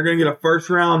ticket, and they're going to get a first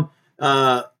round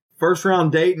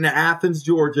date in Athens,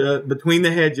 Georgia, between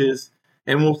the hedges,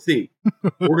 and we'll see.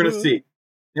 We're going to see.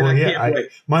 And I can't wait.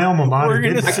 My alma mater.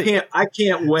 I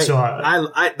can't wait. So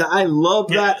I love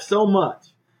that so much.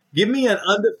 Give me an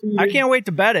undefeated. I can't wait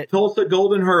to bet it. Tulsa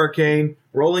Golden Hurricane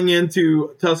rolling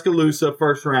into Tuscaloosa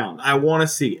first round. I want to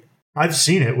see it. I've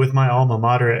seen it with my alma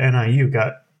mater at NIU.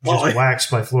 Got just waxed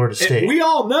by Florida State. We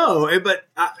all know, but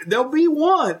there'll be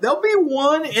one. There'll be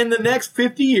one in the next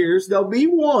 50 years. There'll be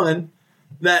one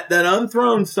that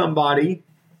unthrones somebody,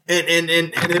 and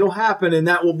it'll happen, and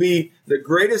that will be the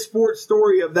greatest sports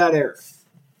story of that era.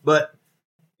 But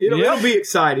it'll be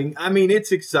exciting. I mean,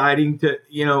 it's exciting to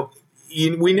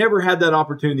we never had that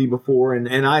opportunity before,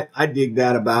 and I dig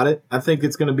that about it. I think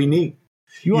it's going to be neat.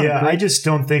 I just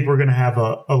don't think we're going to have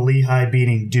a Lehigh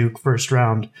beating Duke first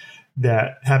round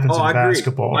that happens in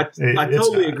basketball. I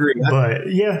totally agree. But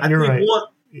you're right.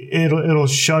 It'll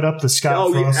shut up the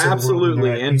Scott Frost.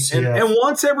 Absolutely. And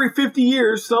once every 50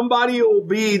 years, somebody will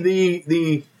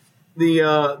be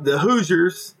the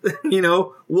Hoosiers,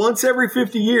 once every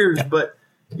 50 years. Yeah. But,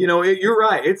 you're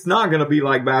right. It's not going to be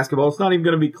like basketball. It's not even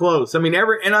going to be close. I mean,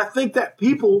 and I think that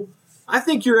I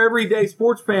think your everyday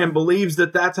sports fan believes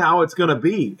that that's how it's going to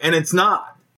be, and it's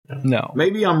not. No.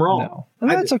 Maybe I'm wrong. No. And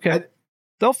that's okay.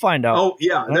 They'll find out. Oh,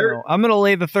 yeah. I'm going to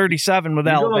lay the 37 with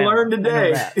Alabama. You're going to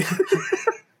learn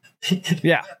today.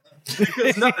 Yeah.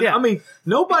 I mean,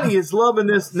 nobody is loving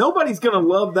this. Nobody's going to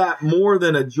love that more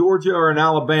than a Georgia or an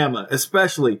Alabama,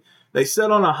 especially. They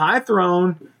sit on a high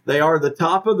throne. They are the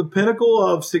top of the pinnacle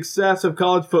of success of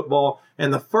college football.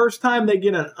 And the first time they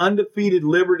get an undefeated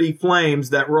Liberty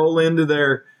Flames that roll into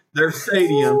their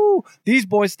stadium. Ooh, these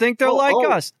boys think they're like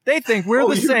us. They think we're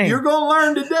the same. You're going to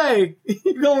learn today.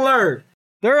 You're going to learn.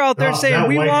 They're out there saying,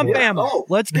 we want Bama.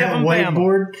 Let's give them Bama.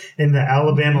 Whiteboard in the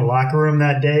Alabama locker room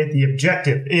that day, the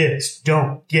objective is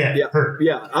don't get hurt.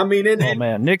 Yeah, I mean,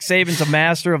 man, Nick Saban's a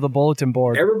master of the bulletin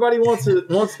board. Everybody wants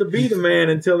to be the man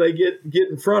until they get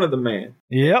in front of the man.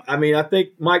 Yep. I mean, I think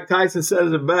Mike Tyson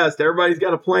says it best. Everybody's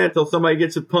got a plan until somebody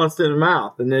gets it punched in the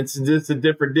mouth, and it's just a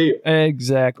different deal.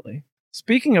 Exactly.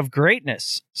 Speaking of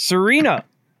greatness, Serena.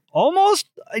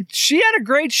 She had a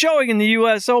great showing in the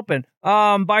U.S. Open.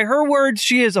 By her words,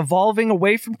 she is evolving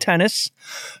away from tennis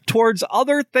towards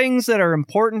other things that are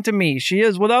important to me. She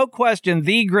is, without question,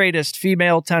 the greatest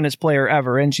female tennis player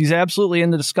ever, and she's absolutely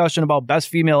in the discussion about best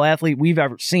female athlete we've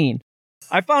ever seen.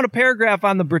 I found a paragraph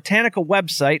on the Britannica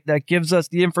website that gives us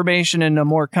the information in a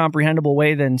more comprehensible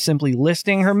way than simply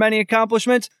listing her many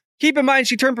accomplishments. Keep in mind,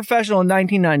 she turned professional in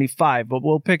 1995, but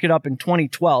we'll pick it up in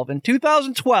 2012. In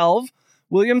 2012,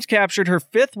 Williams captured her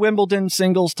 5th Wimbledon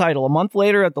singles title. A month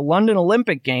later at the London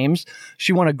Olympic Games,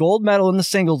 she won a gold medal in the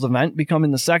singles event,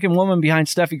 becoming the second woman behind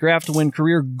Steffi Graf to win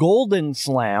career Golden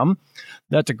Slam.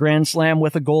 That's a Grand Slam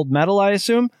with a gold medal, I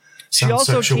assume. She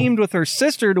also teamed with her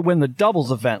sister to win the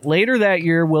doubles event. Later that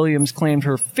year, Williams claimed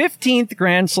her 15th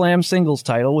Grand Slam singles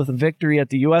title with a victory at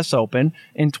the U.S. Open.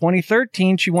 In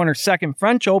 2013, she won her 2nd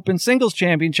French Open singles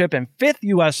championship and 5th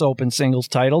U.S. Open singles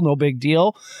title. No big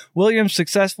deal. Williams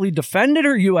successfully defended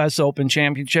her U.S. Open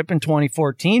championship in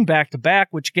 2014, back-to-back,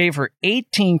 which gave her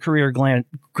 18 career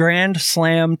Grand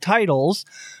Slam titles,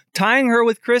 tying her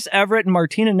with Chris Everett and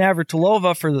Martina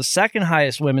Navratilova for the second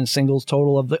highest women's singles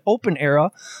total of the Open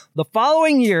era. The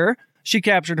following year, she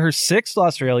captured her 6th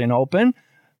Australian Open.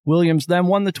 Williams then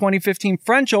won the 2015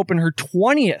 French Open, her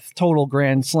 20th total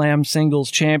Grand Slam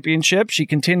singles championship. She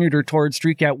continued her torrid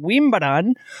streak at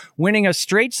Wimbledon, winning a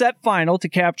straight set final to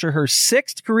capture her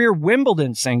 6th career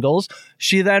Wimbledon singles.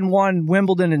 She then won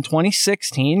Wimbledon in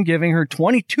 2016, giving her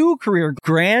 22 career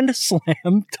Grand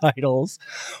Slam titles,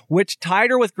 which tied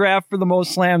her with Graf for the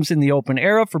most slams in the Open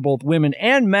era for both women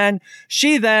and men.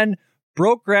 She then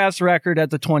broke Graf's record at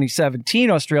the 2017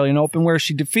 Australian Open, where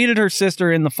she defeated her sister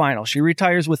in the final. She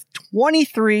retires with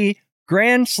 23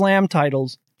 Grand Slam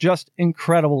titles. Just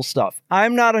incredible stuff.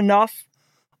 I'm not enough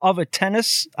of a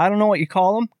tennis, I don't know what you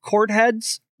call them, court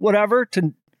heads, whatever,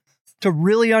 to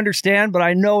really understand, but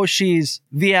I know she's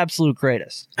the absolute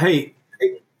greatest. Hey.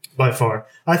 By far.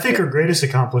 I think her greatest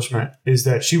accomplishment is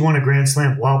that she won a Grand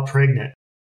Slam while pregnant.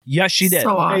 Yes, she did.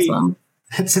 So awesome.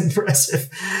 Hey, that's impressive.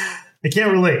 I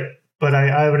can't relate. But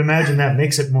I would imagine that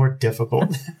makes it more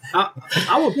difficult.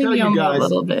 I will tell you guys, a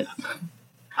little bit.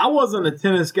 I wasn't a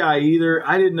tennis guy either.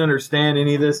 I didn't understand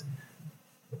any of this.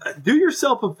 Do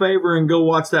yourself a favor and go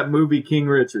watch that movie, King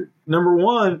Richard. Number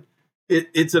one,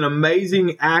 it's an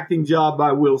amazing acting job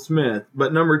by Will Smith.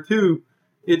 But number two,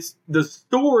 it's the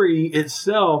story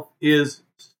itself is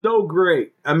so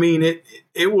great. I mean,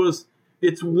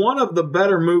 it's one of the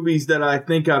better movies that I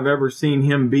think I've ever seen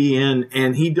him be in,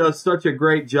 and he does such a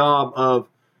great job of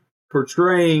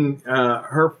portraying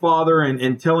her father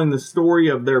and telling the story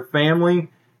of their family.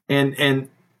 It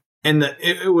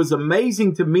was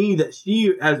amazing to me that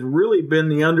she has really been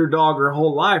the underdog her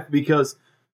whole life, because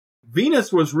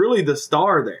Venus was really the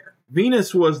star there.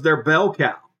 Venus was their bell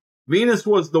cow. Venus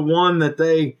was the one that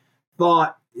they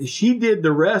thought she did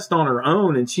the rest on her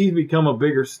own, and she's become a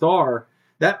bigger star.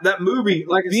 That movie,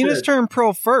 like I said, Venus turned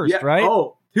pro first, right?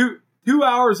 Oh, 2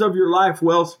 hours of your life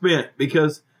well spent,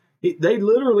 because they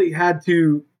literally had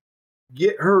to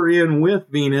get her in with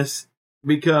Venus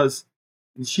because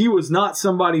she was not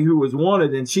somebody who was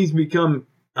wanted, and she's become,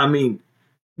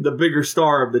 the bigger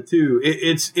star of the two.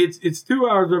 It's 2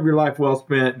 hours of your life well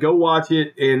spent. Go watch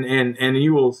it, and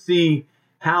you will see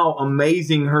how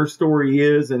amazing her story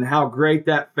is and how great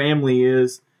that family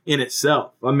is in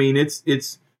itself. I mean,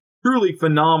 it's truly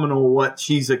phenomenal what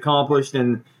she's accomplished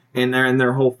and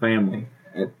their whole family.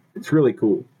 It's really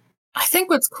cool. I think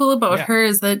what's cool about her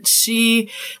is that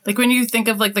she, like, when you think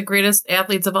of like the greatest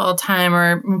athletes of all time,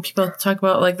 or when people talk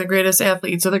about like the greatest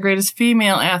athletes or the greatest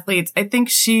female athletes, I think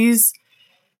she's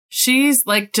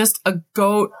like just a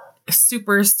GOAT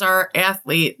superstar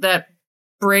athlete that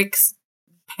breaks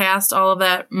past all of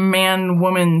that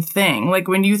man-woman thing. Like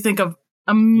when you think of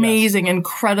amazing,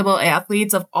 incredible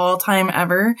athletes of all time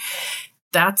ever,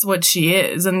 that's what she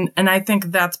is. And I think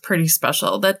that's pretty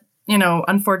special. That, you know,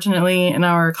 unfortunately in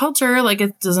our culture, like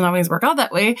it doesn't always work out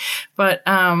that way. But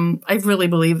I really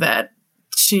believe that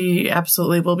she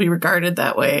absolutely will be regarded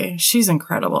that way. She's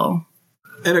incredible.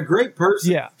 And a great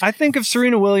person. Yeah. I think of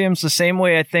Serena Williams the same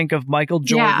way I think of Michael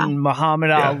Jordan, Muhammad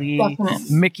Ali,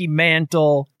 definitely. Mickey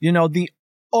Mantle, you know, the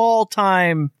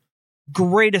all-time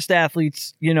greatest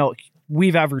athletes, you know,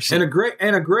 we've ever seen.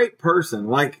 And a great person.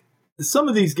 Like some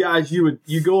of these guys, you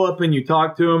go up and you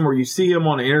talk to them, or you see him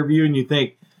on an interview and you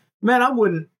think, man, I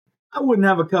wouldn't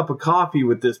have a cup of coffee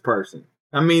with this person.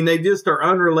 I mean, they just are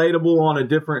unrelatable on a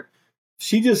different.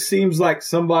 She just seems like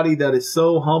somebody that is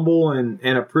so humble and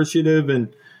appreciative,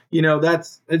 and you know,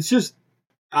 it's just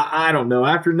I don't know.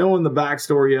 After knowing the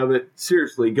backstory of it,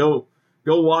 seriously, go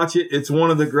watch it. It's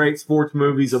one of the great sports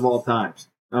movies of all times.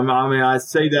 I mean, I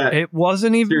say that it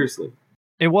wasn't even seriously.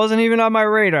 It wasn't even on my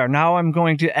radar. Now I'm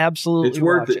going to absolutely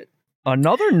watch it.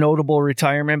 Another notable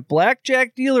retirement,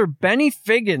 blackjack dealer Benny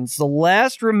Figgins, the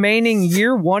last remaining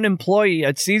year one employee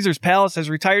at Caesar's Palace, has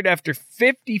retired after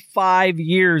 55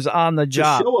 years on the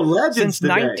job. Show of legends since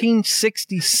today.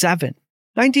 1967.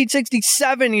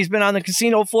 1967, he's been on the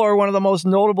casino floor, one of the most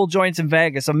notable joints in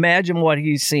Vegas. Imagine what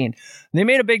he's seen. They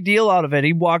made a big deal out of it.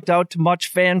 He walked out to much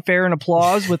fanfare and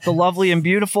applause with the lovely and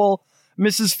beautiful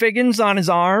Mrs. Figgins on his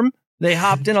arm. They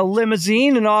hopped in a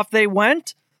limousine and off they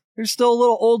went. There's still a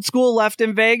little old school left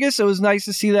in Vegas. It was nice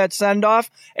to see that send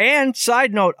off. And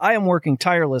side note, I am working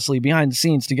tirelessly behind the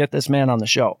scenes to get this man on the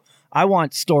show. I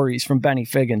want stories from Benny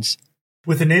Figgins.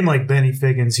 With a name like Benny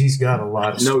Figgins, he's got a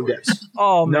lot of stories. No doubt.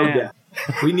 Oh, no man. doubt.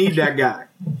 We need that guy.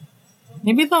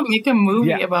 Maybe they'll make a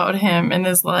movie about him and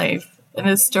his life and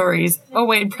his stories. Oh,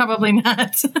 wait, probably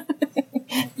not.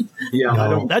 Yeah,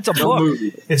 No. That's a book.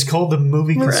 Movie. It's called The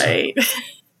Movie Casino. Right.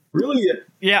 Really?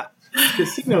 Yeah.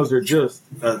 Casinos are just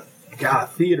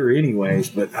theater anyways,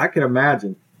 but I can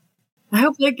imagine. I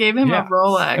hope they gave him a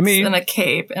Rolex and a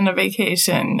cape and a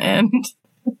vacation and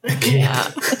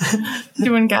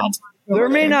doing God's work. There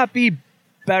may not be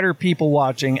better people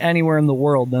watching anywhere in the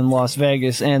world than Las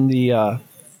Vegas and the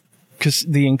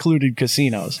included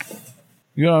casinos.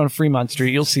 You go on Fremont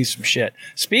Street, you'll see some shit.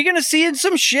 Speaking of seeing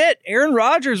some shit, Aaron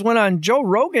Rodgers went on Joe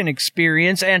Rogan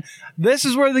Experience, and this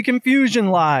is where the confusion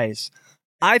lies.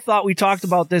 I thought we talked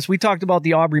about this. We talked about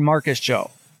the Aubrey Marcus show.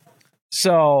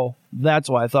 So that's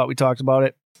why I thought we talked about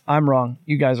it. I'm wrong.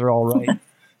 You guys are all right.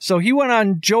 So he went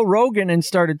on Joe Rogan and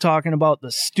started talking about the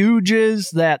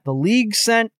stooges that the league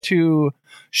sent to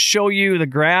show you the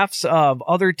graphs of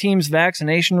other teams'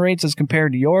 vaccination rates as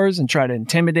compared to yours and try to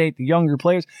intimidate the younger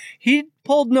players. He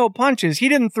pulled no punches. He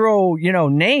didn't throw,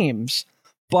 names,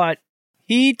 but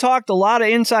he talked a lot of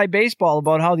inside baseball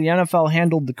about how the NFL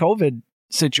handled the COVID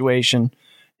situation.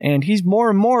 And he's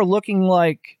more and more looking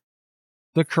like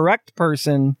the correct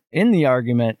person in the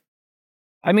argument.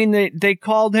 I mean, they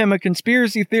called him a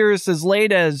conspiracy theorist as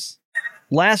late as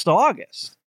last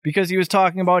August because he was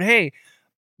talking about, hey,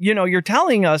 you're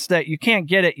telling us that you can't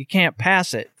get it, you can't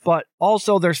pass it, but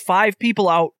also there's 5 people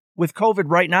out with COVID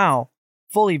right now,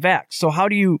 fully vaxxed. So how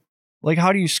do you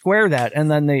square that?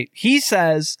 And then he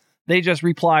says they just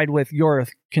replied with, you're a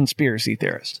conspiracy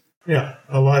theorist. Yeah,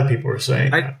 a lot of people are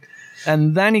saying that.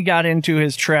 And then he got into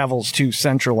his travels to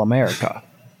Central America,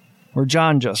 where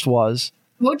John just was.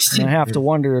 Coach, and I have to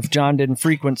wonder if John didn't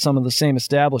frequent some of the same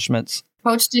establishments.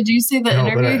 Coach, did you see the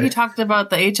interview? He talked about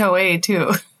the HOA,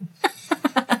 too.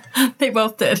 They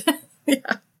both did. Yeah.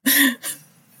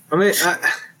 I mean,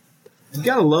 you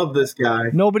gotta love this guy.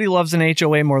 Nobody loves an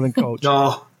HOA more than Coach.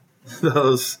 Oh,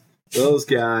 those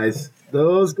guys.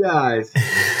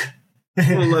 I'm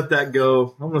going to let that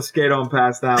go. I'm going to skate on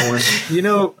past that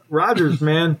one. Rodgers,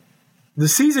 man, the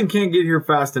season can't get here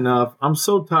fast enough. I'm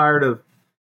so tired of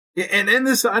and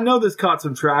this. I know this caught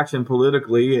some traction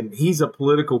politically, and he's a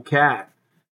political cat.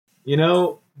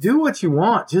 Do what you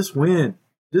want. Just win.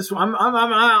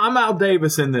 I'm Al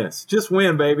Davis in this. Just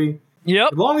win, baby.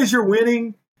 Yep. As long as you're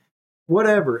winning,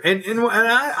 whatever. And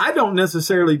I don't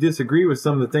necessarily disagree with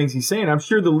some of the things he's saying. I'm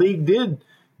sure the league did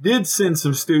send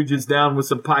some stooges down with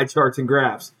some pie charts and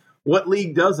graphs. What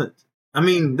league doesn't? I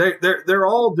mean, they're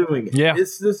all doing it. Yeah.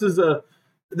 That's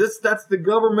the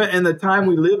government and the time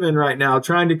we live in right now,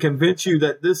 trying to convince you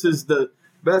that this is the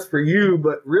best for you,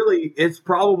 but really it's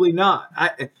probably not.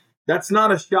 That's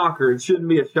not a shocker. It shouldn't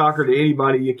be a shocker to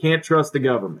anybody. You can't trust the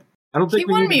government. I don't think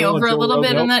he won me over a little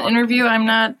bit in that interview.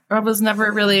 I was never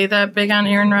really that big on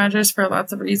Aaron Rodgers for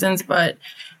lots of reasons, but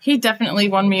he definitely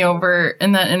won me over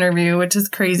in that interview, which is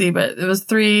crazy. But it was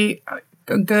 3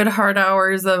 good hard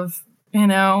hours of,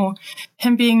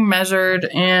 him being measured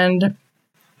and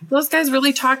those guys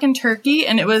really talking turkey.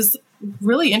 And it was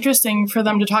really interesting for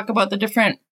them to talk about the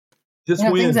different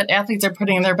things that athletes are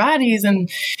putting in their bodies and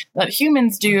that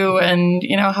humans do, and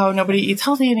how nobody eats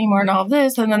healthy anymore and all of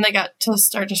this. And then they got to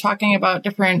start to talking about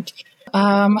different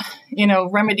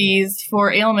remedies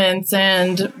for ailments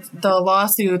and the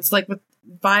lawsuits, like with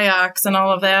Vioxx and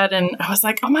all of that. And I was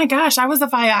like, oh my gosh, I was a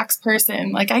Vioxx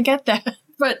person. Like, I get that.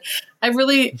 But I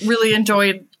really, really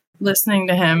enjoyed listening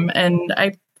to him. And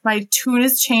my tune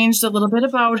has changed a little bit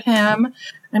about him.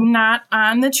 I'm not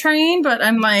on the train, but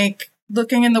I'm like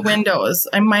looking in the windows.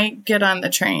 I might get on the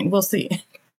train. We'll see.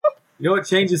 You know what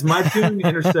changes my tune?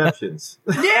 Interceptions.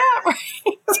 Yeah,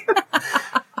 right.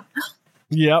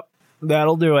 Yep,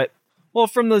 that'll do it. Well,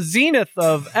 from the zenith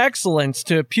of excellence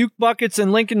to puke buckets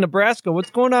in Lincoln, Nebraska, what's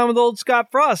going on with old Scott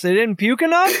Frost? They didn't puke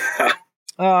enough?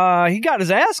 He got his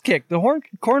ass kicked. The old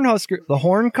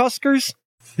Horncuskers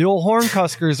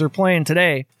are playing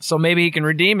today, so maybe he can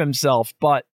redeem himself,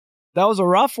 but that was a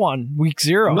rough one, week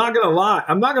 0. I'm not going to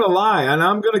lie, and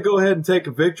I'm going to go ahead and take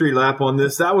a victory lap on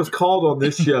this. That was called on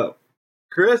this show.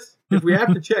 Chris, if we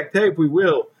have to check tape, we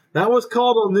will. That was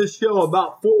called on this show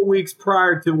about 4 weeks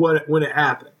prior to when it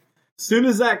happened. As soon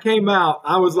as that came out,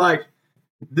 I was like,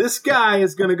 this guy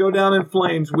is going to go down in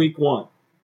flames week 1.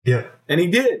 Yeah. And he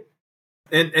did.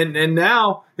 And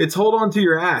now it's hold on to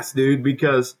your ass, dude,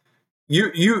 because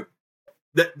they've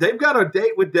got a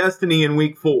date with destiny in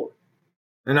week 4.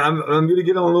 And I'm going to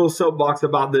get on a little soapbox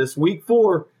about this. Week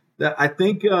 4, that I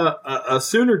think a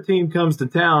Sooner team comes to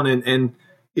town, and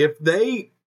if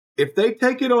they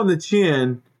take it on the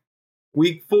chin,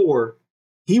 week 4,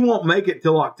 he won't make it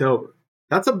till October.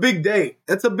 That's a big date.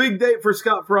 That's a big date for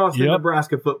Scott Frost in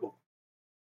Nebraska football.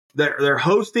 They're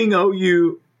hosting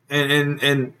OU,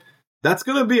 and that's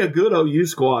going to be a good OU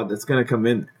squad that's going to come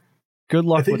in there. Good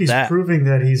luck with that. I think he's proving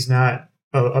that he's not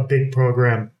a big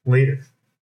program leader.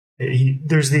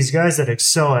 There's these guys that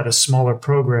excel at a smaller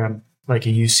program like a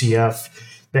UCF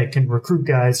that can recruit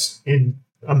guys in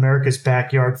America's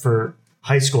backyard for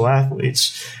high school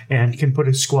athletes and can put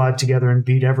a squad together and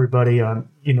beat everybody on,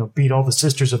 beat all the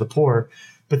sisters of the poor.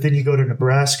 But then you go to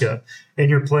Nebraska and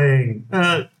you're playing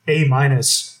A-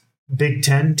 Big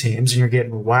Ten teams and you're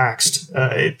getting waxed.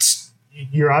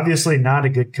 You're obviously not a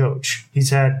good coach. He's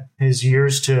had his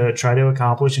years to try to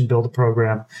accomplish and build a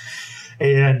program.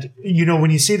 And,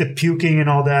 when you see the puking and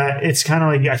all that, it's kind of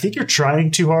like, I think you're trying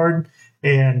too hard.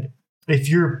 And if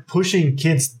you're pushing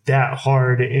kids that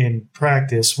hard in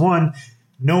practice, one,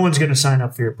 no one's going to sign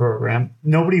up for your program.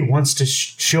 Nobody wants to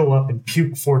show up and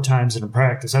puke 4 times in a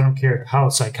practice. I don't care how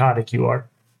psychotic you are.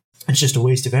 It's just a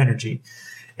waste of energy.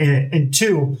 And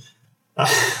 2,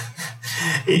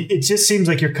 it just seems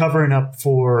like you're covering up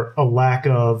for a lack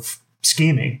of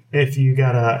scheming if you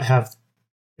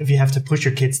have to push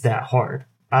your kids that hard.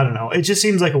 I don't know. It just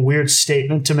seems like a weird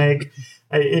statement to make.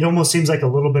 It almost seems like a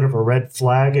little bit of a red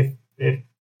flag. If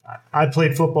I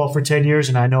played football for 10 years,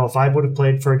 and I know if I would have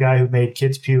played for a guy who made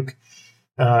kids puke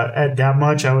at that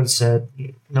much, I would have said,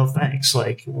 no thanks.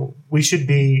 Like, we should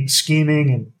be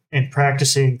scheming and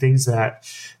practicing things that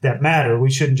matter.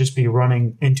 We shouldn't just be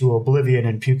running into oblivion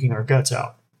and puking our guts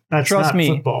out. That's Trust me.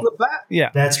 Football.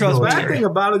 That's the bad thing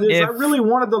about it is I really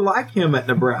wanted to like him at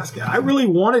Nebraska. I really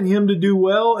wanted him to do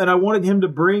well, and I wanted him to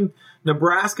bring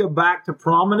Nebraska back to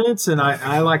prominence. And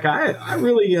I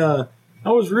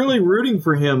was really rooting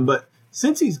for him. But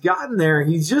since he's gotten there,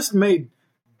 he's just made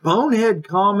bonehead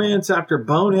comments after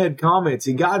bonehead comments.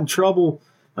 He got in trouble.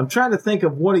 I'm trying to think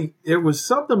of it was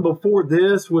something before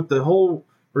this with the whole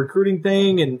recruiting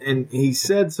thing, and he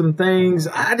said some things.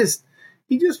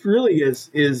 He just really is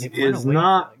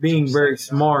not being very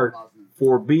smart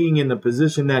for being in the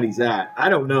position that he's at. I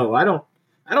don't know. I don't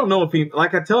know if he,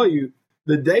 like I tell you,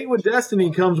 the date with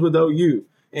destiny comes with OU,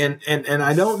 and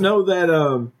I don't know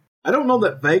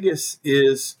that Vegas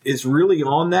is really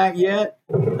on that yet.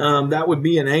 That would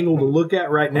be an angle to look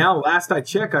at right now. Last I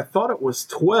checked, I thought it was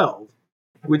 12,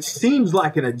 which seems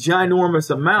like a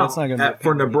ginormous amount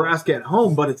for Nebraska at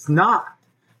home, but it's not.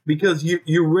 Because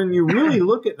when you really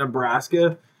look at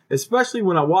Nebraska, especially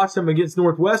when I watched them against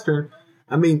Northwestern,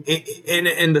 I mean,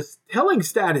 and the telling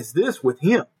stat is this with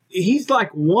him. He's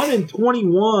like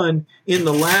 1-21 in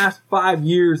the last 5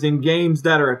 years in games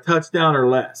that are a touchdown or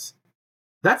less.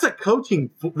 That's a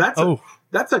coaching.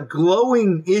 That's a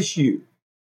glowing issue.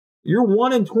 You're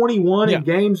 1-21 in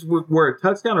games where a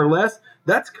touchdown or less.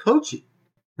 That's coaching.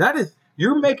 That is,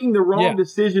 you're making the wrong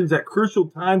decisions at crucial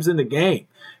times in the game.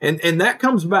 And that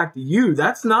comes back to you.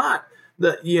 That's not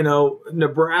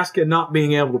Nebraska not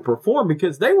being able to perform,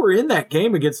 because they were in that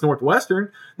game against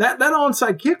Northwestern. That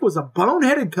onside kick was a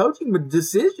boneheaded coaching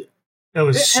decision. That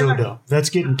was so dumb. That's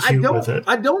getting cute with it.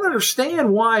 I don't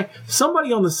understand why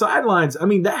somebody on the sidelines, I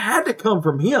mean, that had to come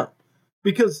from him,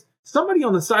 because somebody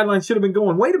on the sidelines should have been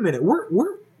going, wait a minute,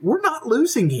 we're not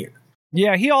losing here.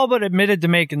 Yeah, he all but admitted to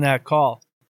making that call.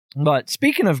 But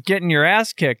speaking of getting your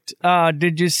ass kicked,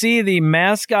 did you see the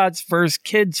mascot's first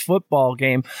kids football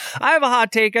game? I have a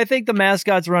hot take. I think the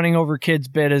mascot's running over kids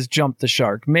bit has jumped the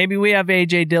shark. Maybe we have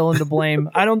A.J. Dillon to blame.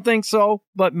 I don't think so,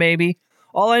 but maybe.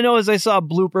 All I know is I saw a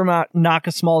blooper knock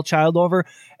a small child over,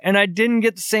 and I didn't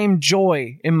get the same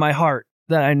joy in my heart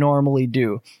that I normally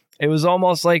do. It was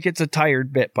almost like it's a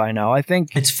tired bit by now. I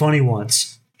think it's funny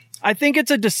once. I think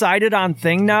it's a decided on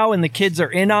thing now, and the kids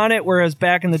are in on it, whereas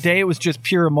back in the day, it was just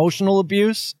pure emotional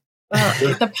abuse.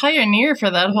 The pioneer for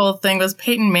that whole thing was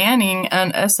Peyton Manning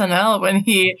on SNL when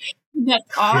he that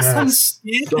awesome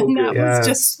shit, so and that was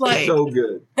just like so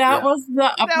good. That was the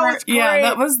upper,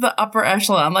 that was the upper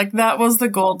echelon. Like that was the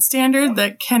gold standard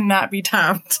that cannot be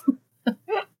topped.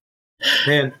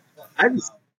 Man,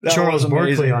 Charles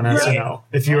Barkley on SNL,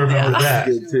 if you remember that.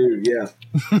 Good too,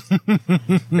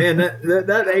 man,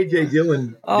 that AJ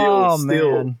Dillon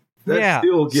deal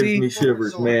still gives me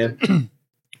shivers, man.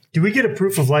 Do we get a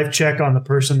proof of life check on the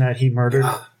person that he murdered?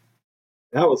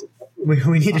 That was.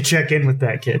 We need to check in with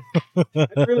that kid.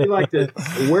 I'd really like to.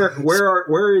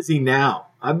 Where is he now?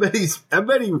 I bet he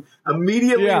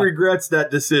immediately regrets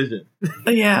that decision.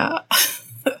 Yeah.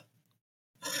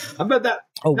 I bet that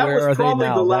was probably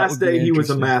the last day he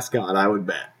was a mascot. I would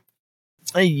bet.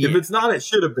 If it's not, it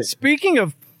should have been. Speaking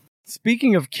of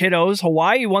kiddos,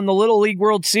 Hawaii won the Little League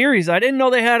World Series. I didn't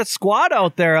know they had a squad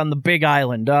out there on the Big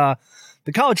Island. The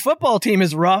college football team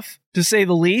is rough, to say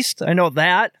the least. I know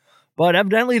that. But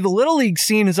evidently the Little League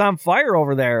scene is on fire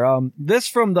over there. This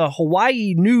from the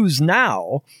Hawaii News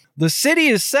Now. The city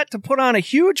is set to put on a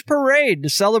huge parade to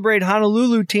celebrate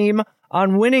Honolulu team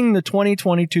on winning the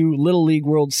 2022 Little League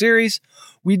World Series.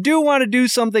 We do want to do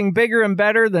something bigger and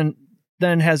better than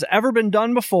has ever been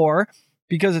done before,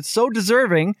 because it's so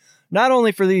deserving, not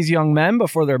only for these young men, but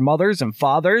for their mothers and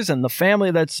fathers and the family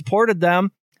that supported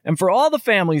them, and for all the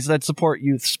families that support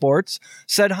youth sports,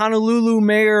 said Honolulu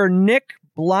Mayor Nick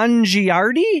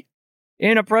Blangiardi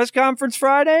in a press conference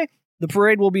Friday. The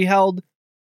parade will be held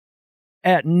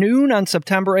at noon on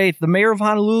September 8th. The mayor of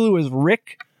Honolulu is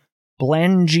Rick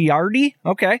Blangiardi.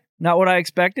 Okay, not what I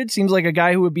expected. Seems like a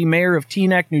guy who would be mayor of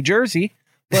Teaneck, New Jersey,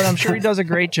 but I'm sure he does a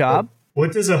great job.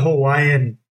 What does a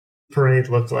Hawaiian parade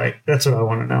look like? That's what I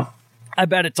want to know. I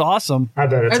bet it's awesome. Are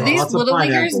these Little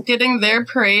Leaguers getting their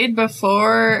parade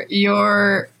before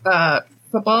your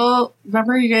football?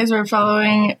 Remember, you guys were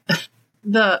following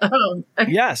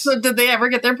yes. So did they ever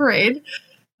get their parade?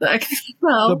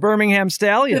 The Birmingham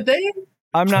Stallions. Did they?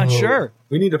 I'm not sure.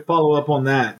 We need to follow up on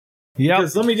that. Yeah.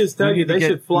 Because let me just tell you, they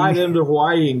should fly them to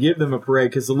Hawaii and give them a parade,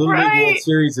 because the Little League World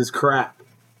Series is crap.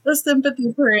 The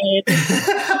sympathy parade.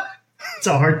 It's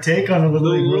a hard take on the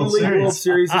Little League World Series. World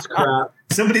Series is crap.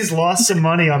 Somebody's lost some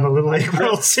money on the Little League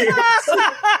World Series.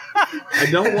 I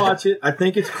don't watch it. I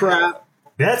think it's crap.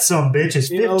 That some bitch is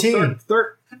 15.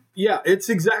 Yeah, it's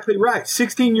exactly right.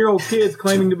 16-year-old kids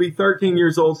claiming to be 13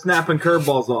 years old snapping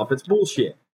curveballs off. It's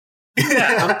bullshit.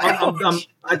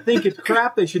 I think it's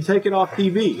crap. They should take it off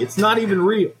TV. It's not even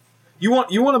real. You want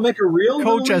to make a real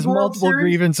coach has multiple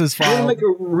grievances filed. You want to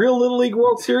make a real Little League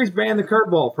World Series? Ban the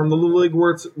curveball from the Little League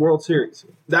World Series.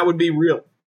 That would be real.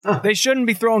 They shouldn't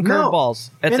be throwing curveballs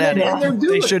at that age.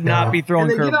 They should not be throwing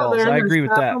curveballs. I agree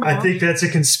with that. I think that's a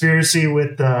conspiracy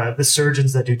with the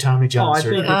surgeons that do Tommy John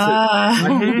surgery.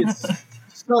 I think it's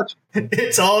such.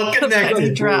 It's all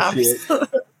connected. Drops.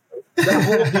 That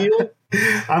whole deal.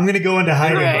 I'm going to go into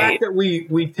hiding. The fact that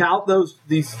we tout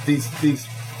these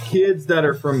kids that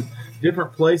are from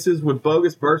different places with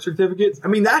bogus birth certificates. I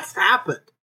mean, that's happened.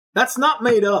 That's not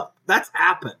made up. That's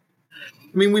happened.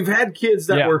 I mean, we've had kids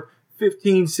that were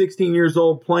 15, 16 years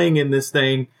old playing in this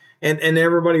thing, and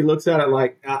everybody looks at it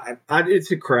like,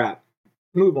 it's a crap.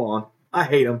 Move on. I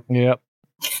hate them. Yep.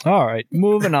 All right,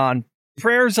 moving on.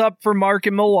 Prayers up for Mark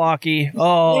in Milwaukee.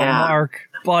 Oh, Mark,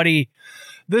 buddy.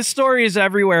 This story is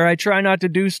everywhere. I try not to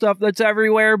do stuff that's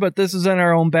everywhere, but this is in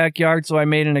our own backyard, so I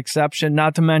made an exception.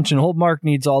 Not to mention, old Mark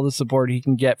needs all the support he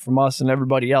can get from us and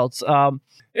everybody else.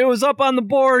 It was up on the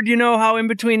board. You know how in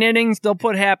between innings, they'll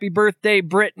put happy birthday,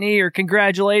 Brittany, or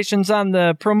congratulations on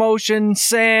the promotion,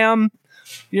 Sam.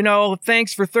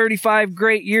 thanks for 35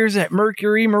 great years at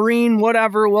Mercury Marine,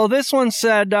 whatever. Well, this one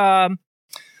said,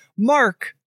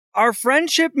 Mark, our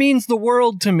friendship means the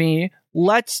world to me.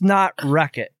 Let's not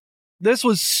wreck it. This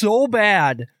was so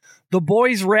bad. The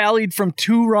boys rallied from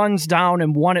 2 runs down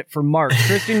and won it for Mark.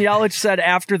 Christian Yelich said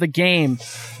after the game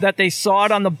that they saw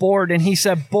it on the board, and he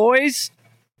said, boys,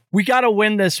 we got to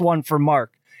win this one for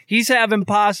Mark. He's having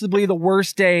possibly the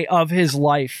worst day of his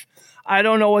life. I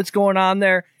don't know what's going on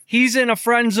there. He's in a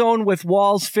friend zone with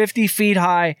walls 50 feet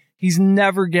high. He's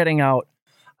never getting out.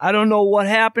 I don't know what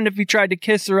happened, if he tried to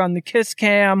kiss her on the kiss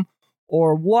cam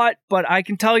or what, but I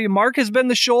can tell you Mark has been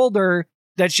the shoulder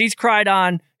that she's cried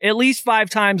on at least 5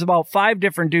 times about 5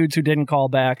 different dudes who didn't call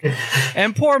back.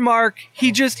 And poor Mark,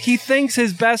 he thinks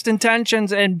his best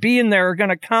intentions and being there are going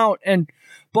to count. And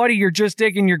buddy, you're just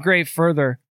digging your grave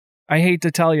further. I hate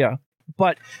to tell you,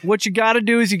 but what you got to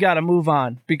do is you got to move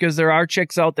on, because there are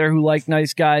chicks out there who like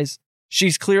nice guys.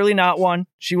 She's clearly not one.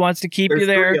 She wants to keep you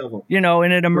there, in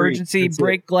an emergency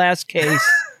break glass case.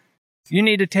 You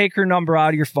need to take her number out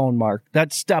of your phone, Mark.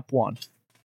 That's step 1.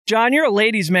 John, you're a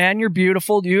ladies' man. You're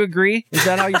beautiful. Do you agree? Is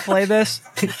that how you play this?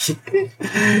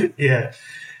 Yeah.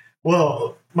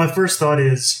 Well, my first thought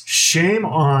is shame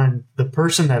on the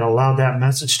person that allowed that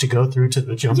message to go through to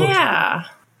the jumbo. Yeah.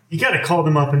 You got to call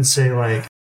them up and say, like,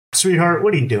 sweetheart,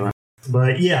 what are you doing?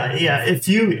 But yeah. If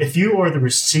you are the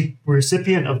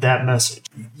recipient of that message,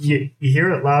 you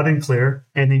hear it loud and clear,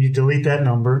 and then you delete that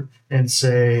number and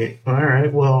say, all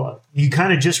right, well, you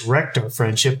kind of just wrecked our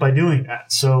friendship by doing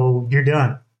that. So you're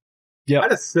done. Yeah, I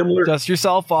had a similar, dust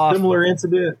yourself off. Similar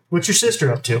incident. What's your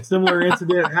sister up to? Similar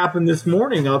incident happened this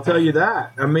morning. I'll tell you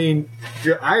that. I mean,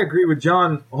 I agree with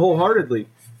John wholeheartedly.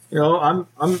 I'm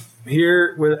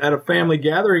here at a family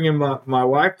gathering, and my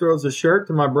wife throws a shirt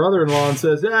to my brother-in-law and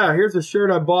says, "Yeah, here's a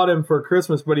shirt I bought him for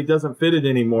Christmas, but he doesn't fit it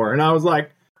anymore." And I was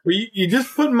like, "Well, you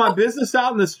just putting my business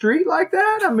out in the street like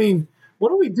that? I mean,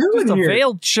 what are we doing just here?" A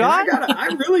veiled shot. I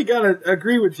really gotta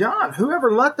agree with John.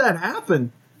 Whoever let that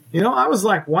happen. I was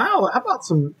like, wow, how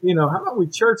about we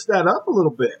church that up a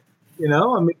little bit?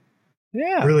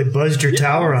 Yeah. Really buzzed your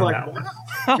tower on like, that one. Wow.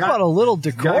 How about a little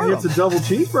decorum? Guy hits a double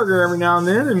cheeseburger every now and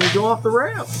then, and you go off the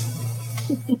rails.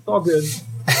 It's all good.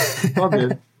 It's all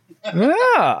good.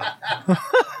 Yeah.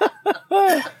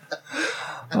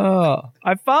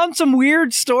 I found some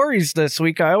weird stories this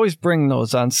week. I always bring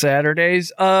those on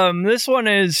Saturdays. This one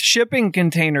is shipping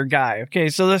container guy. Okay,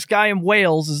 so this guy in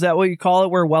Wales, is that what you call it,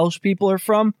 where Welsh people are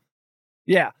from?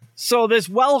 Yeah. So this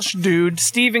Welsh dude,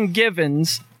 Stephen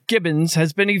Gibbons,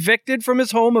 has been evicted from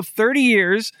his home of 30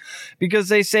 years because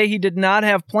they say he did not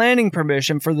have planning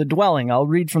permission for the dwelling. I'll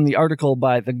read from the article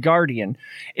by The Guardian.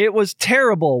 "It was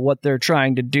terrible what they're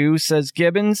trying to do," says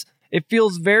Gibbons. "It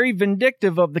feels very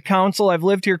vindictive of the council. I've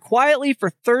lived here quietly for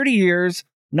 30 years,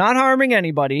 not harming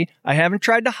anybody. I haven't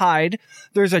tried to hide.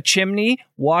 There's a chimney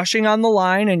washing on the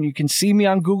line, and you can see me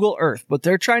on Google Earth, but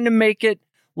they're trying to make it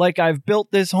like I've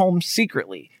built this home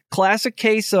secretly. Classic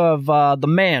case of the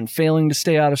man failing to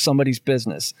stay out of somebody's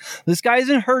business. This guy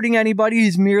isn't hurting anybody.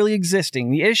 He's merely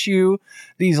existing. The issue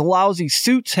these lousy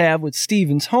suits have with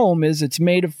Stephen's home is it's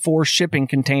made of 4 shipping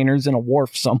containers in a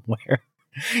wharf somewhere.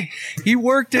 He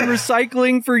worked in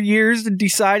recycling for years and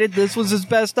decided this was his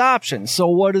best option. So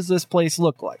what does this place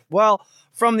look like? Well,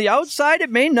 from the outside, it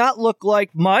may not look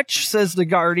like much, says The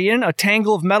Guardian. A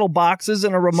tangle of metal boxes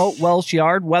in a remote Welsh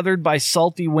yard, weathered by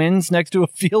salty winds next to a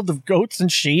field of goats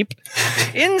and sheep.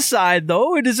 Inside,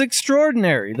 though, it is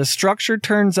extraordinary. The structure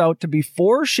turns out to be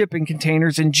 4 shipping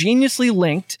containers ingeniously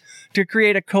linked to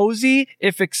create a cozy,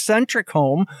 if eccentric,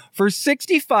 home for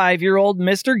 65-year-old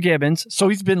Mr. Gibbons. So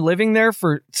he's been living there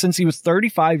since he was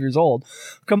 35 years old,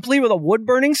 complete with a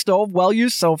wood-burning stove,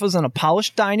 well-used sofas, and a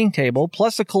polished dining table,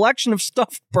 plus a collection of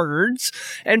stuffed birds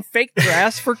and fake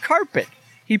grass for carpet.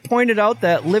 He pointed out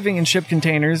that living in ship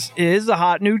containers is a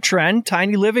hot new trend.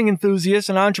 Tiny living enthusiasts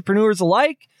and entrepreneurs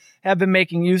alike have been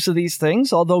making use of these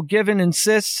things, although Gibbon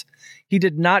insists he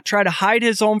did not try to hide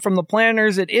his home from the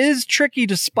planners. It is tricky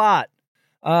to spot.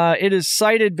 It is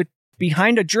sited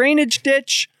behind a drainage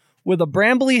ditch with a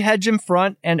brambly hedge in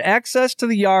front, and access to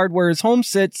the yard where his home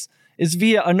sits is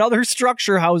via another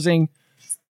structure housing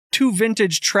 2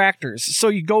 vintage tractors. So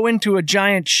you go into a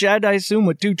giant shed, I assume,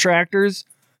 with 2 tractors.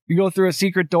 You go through a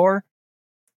secret door,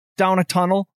 down a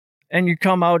tunnel, and you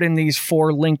come out in these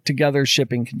 4 linked together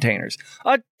shipping containers.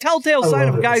 A telltale sign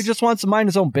of a guy who just wants to mind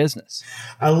his own business.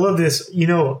 I love this.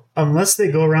 Unless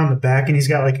they go around the back and he's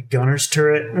got like a gunner's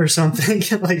turret or something,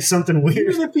 like something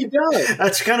weird. Even if he does.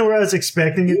 That's kind of where I was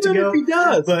expecting it to go. Even if he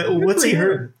does. But what's he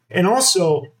heard? And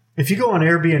also, if you go on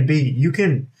Airbnb, you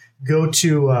can go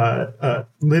to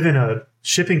live in a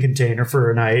shipping container for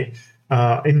a night.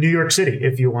 in New York City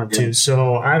if you want to.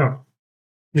 So I don't know.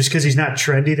 Just because he's not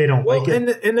trendy, they don't like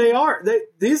it. And they are.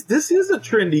 This is a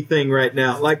trendy thing right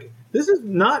now. Like, this is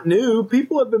not new.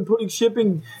 People have been putting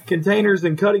shipping containers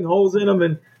and cutting holes in them.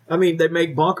 And, I mean, they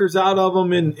make bunkers out of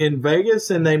them in Vegas,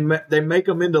 and they make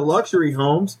them into luxury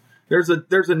homes. There's a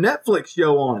Netflix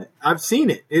show on it. I've seen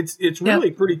it. It's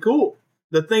really pretty cool,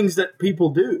 the things that people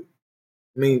do.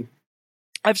 I mean,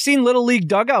 I've seen Little League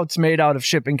dugouts made out of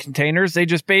shipping containers. They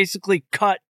just basically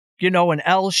cut, an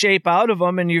L shape out of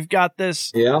them, and you've got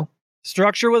this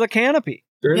structure with a canopy.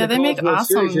 They make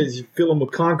awesome. You fill them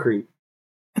with concrete.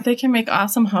 They can make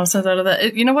awesome houses out of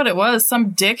that. You know what it was?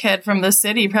 Some dickhead from the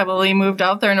city probably moved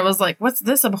out there and it was like, what's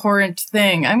this abhorrent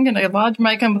thing? I'm going to lodge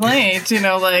my complaint,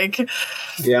 like.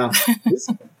 Yeah.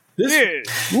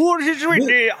 What is with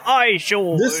the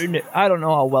eyesore? I don't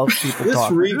know how Welsh people talk.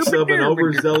 This reeks of an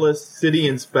overzealous city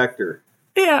inspector.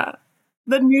 Yeah.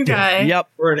 The new guy. Yep.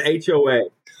 Or an HOA.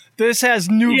 This has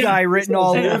new guy written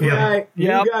all over. New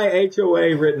guy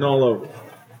HOA written all over.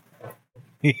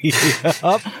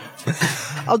 Yep.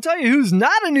 I'll tell you who's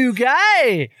not a new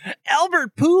guy.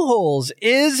 Albert Pujols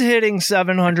is hitting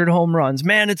 700 home runs.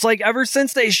 Man, it's like ever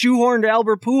since they shoehorned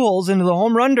Albert Pujols into the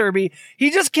home run derby,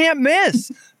 he just can't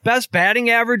miss. Best batting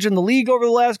average in the league over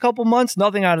the last couple months.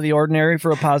 Nothing out of the ordinary for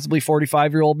a possibly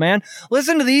 45-year-old man.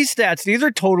 Listen to these stats. These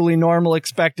are totally normal,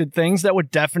 expected things that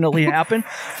would definitely happen.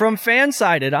 From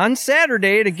Fansided, on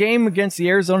Saturday at a game against the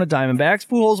Arizona Diamondbacks,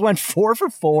 Pujols went 4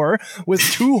 for 4 with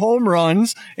 2 home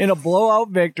runs in a blowout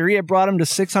victory. It brought him to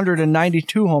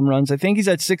 692 home runs. I think he's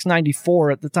at 694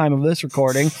 at the time of this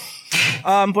recording.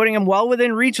 Putting him well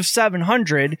within reach of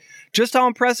 700. Just how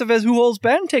impressive has Pujols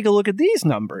been? Take a look at these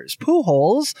numbers.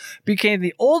 Pujols became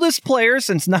the oldest player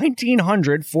since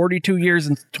 1900, 42 years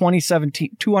and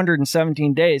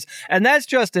 217 days. And that's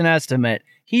just an estimate.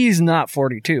 He's not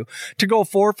 42. To go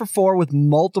 4 for 4 with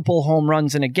multiple home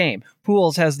runs in a game.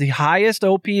 Pujols has the highest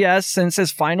OPS since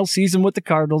his final season with the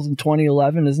Cardinals in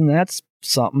 2011. Isn't that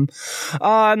something?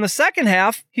 In the second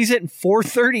half, he's hitting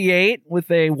 .438 with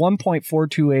a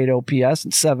 1.428 OPS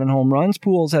and 7 home runs.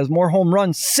 Pujols has more home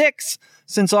runs, 6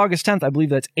 since August 10th. I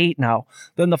believe that's 8 now,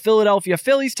 than the Philadelphia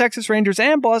Phillies, Texas Rangers,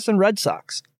 and Boston Red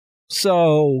Sox.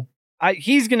 So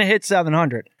he's going to hit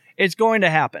 700. It's going to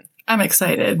happen. I'm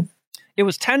excited. It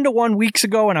was 10-1 weeks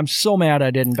ago, and I'm so mad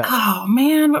I didn't bet. Oh,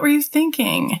 man. What were you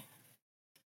thinking?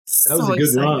 That was a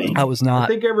good run. I was not. I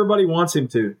think everybody wants him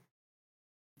to.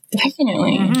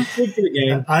 Definitely. Good for the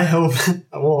game. I hope.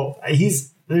 Well,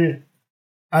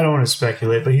 I don't want to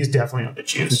speculate, but he's definitely on the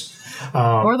juice.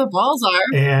 Or the balls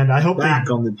are. And I hope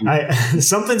Back on the juice.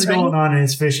 Something's going on and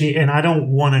it's fishy, and I don't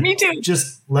want to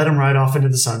just let him ride off into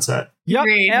the sunset. Yep,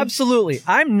 Agreed. absolutely.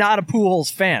 I'm not a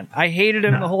Pujols fan. I hated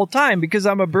him the whole time because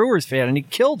I'm a Brewers fan and he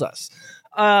killed us.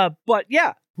 But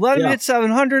yeah, let him hit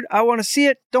 700. I want to see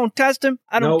it. Don't test him.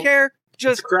 I don't care.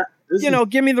 Just,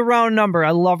 give me the round number. I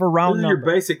love a round number. This is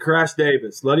your basic Crash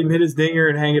Davis. Let him hit his dinger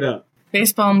and hang it up.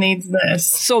 Baseball needs this.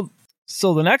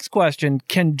 So the next question,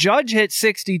 can Judge hit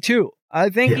 62? I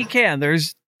think he can.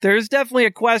 There's definitely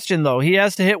a question, though. He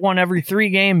has to hit one every 3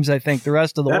 games, I think, the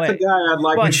rest of the way. That's a guy I'd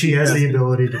like. Which he has the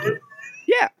ability to do.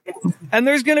 Yeah. And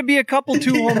there's going to be a couple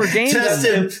 2-homer games. Test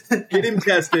him. Get him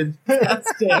tested.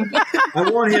 Test him. I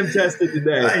want him tested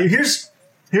today. Here's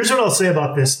what I'll say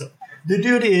about this, though. The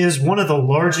dude is one of the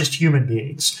largest human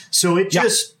beings. So it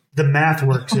just, the math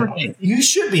works out. You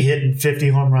should be hitting 50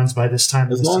 home runs by this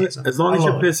time of the season. As long as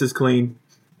your piss is clean.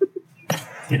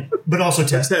 Yeah. But also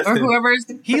test Or whoever's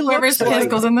piss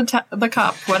goes in the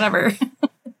cup, whatever.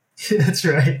 That's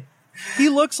right. He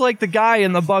looks like the guy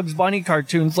in the Bugs Bunny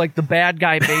cartoons, like the bad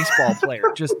guy baseball player.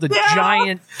 Just the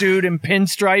giant dude in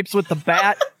pinstripes with the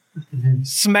bat,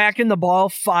 smacking the ball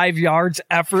 5 yards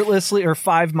effortlessly, or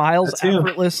 5 miles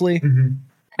effortlessly. Mm-hmm.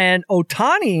 And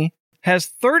Ohtani has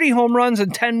 30 home runs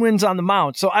and 10 wins on the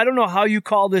mound. So I don't know how you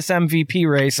call this MVP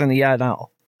race in the NL.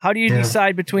 How do you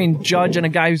decide between Judge and a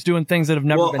guy who's doing things that have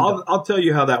never been done? I'll tell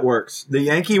you how that works. The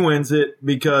Yankee wins it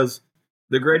because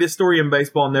the greatest story in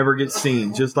baseball never gets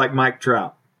seen, just like Mike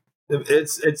Trout.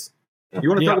 It's you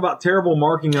want to talk about terrible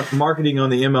marketing on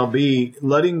the MLB,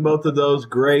 letting both of those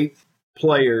great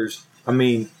players, I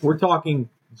mean, we're talking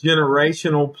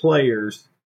generational players,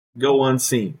 go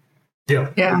unseen.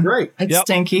 Yeah. They're great. It's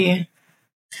stinky.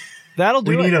 That'll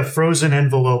do We need a frozen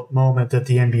envelope moment that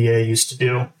the NBA used to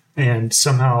do and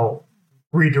somehow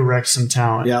redirect some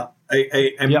talent. Yeah.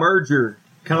 A merger,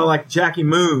 kind of like Jackie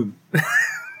Moon.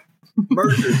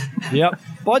 Merger. Yep.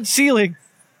 Bud Selig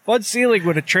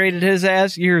would have traded his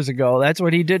ass years ago. That's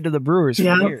what he did to the Brewers for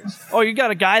years. Oh, you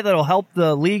got a guy that'll help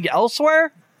the league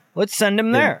elsewhere? Let's send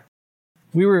him there.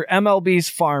 We were MLB's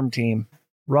farm team.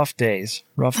 Rough days.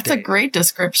 That's a great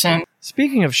description.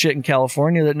 Speaking of shit in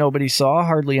California that nobody saw,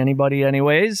 hardly anybody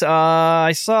anyways,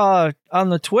 I saw on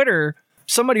the Twitter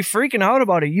somebody freaking out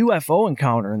about a UFO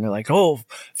encounter, and they're like, oh,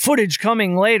 footage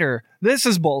coming later. This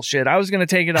is bullshit. I was going to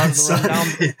take it out of the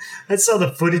rundown. I saw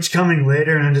the footage coming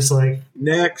later, and I'm just like,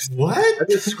 next. What? I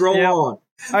just scroll on.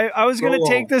 I was going to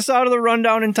take this out of the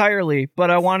rundown entirely, but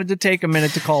I wanted to take a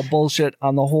minute to call bullshit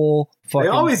on the whole fucking They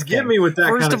always thing. get me with that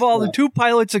First kind of all, stuff. the two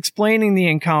pilots explaining the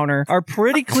encounter are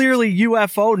pretty clearly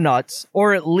UFO nuts,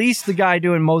 or at least the guy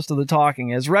doing most of the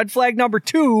talking is. Red flag number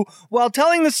 2, while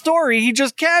telling the story, he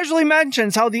just casually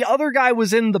mentions how the other guy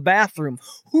was in the bathroom.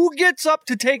 Who gets up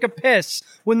to take a piss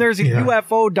when there's a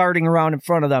UFO darting around in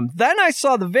front of them? Then I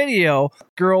saw the video,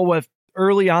 girl with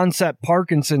early onset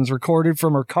Parkinson's recorded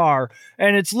from her car,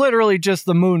 and it's literally just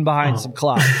the moon behind some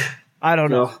clouds. I don't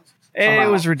know. It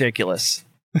was ridiculous.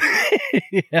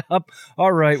 Yep.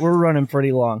 All right, we're running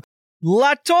pretty long.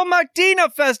 La Tomatina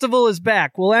Festival is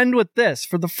back. We'll end with this.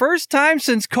 For the first time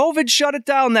since COVID shut it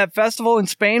down, that festival in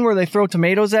Spain where they throw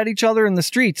tomatoes at each other in the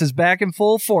streets is back in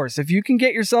full force. If you can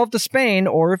get yourself to Spain,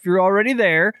 or if you're already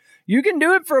there, you can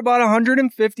do it for about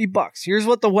 $150. Here's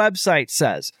what the website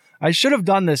says. I should have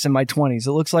done this in my 20s.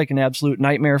 It looks like an absolute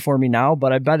nightmare for me now,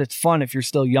 but I bet it's fun if you're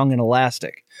still young and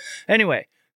elastic. Anyway,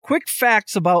 quick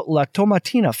facts about La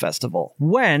Tomatina Festival.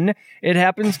 When it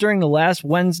happens during the last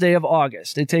Wednesday of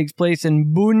August. It takes place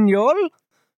in Buñol,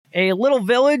 a little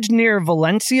village near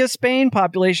Valencia, Spain,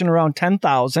 population around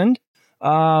 10,000.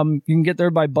 You can get there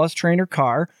by bus, train, or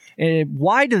car.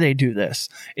 Why do they do this?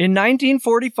 In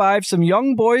 1945, some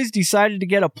young boys decided to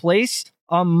get a place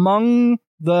among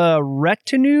the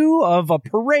retinue of a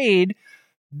parade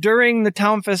during the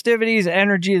town festivities.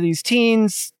 Energy of these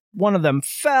teens, one of them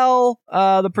fell.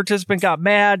 The participant got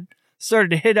mad,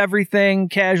 started to hit everything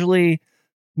casually.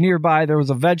 Nearby, there was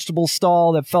a vegetable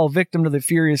stall that fell victim to the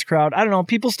furious crowd. I don't know.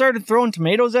 People started throwing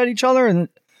tomatoes at each other in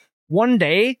one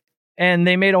day, and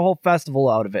they made a whole festival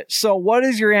out of it. So what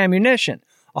is your ammunition?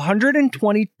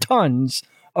 120 tons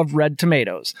of red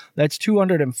tomatoes. That's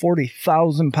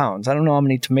 240,000 pounds. I don't know how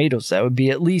many tomatoes that would be.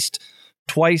 At least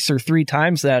twice or 3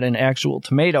 times that in actual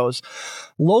tomatoes.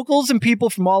 Locals and people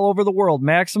from all over the world.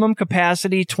 Maximum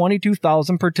capacity,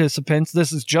 22,000 participants.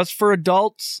 This is just for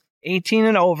adults, 18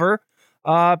 and over.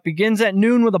 Begins at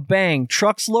noon with a bang.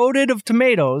 Trucks loaded of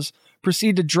tomatoes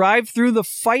proceed to drive through the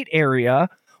fight area,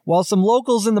 while some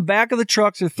locals in the back of the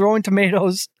trucks are throwing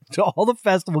tomatoes to all the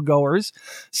festival goers.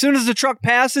 As soon as the truck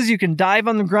passes, you can dive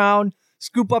on the ground,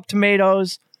 scoop up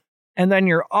tomatoes, and then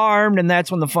you're armed, and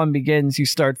that's when the fun begins. You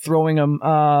start throwing them,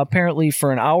 apparently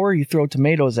for an hour, you throw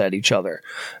tomatoes at each other.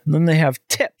 And then they have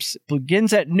tips. It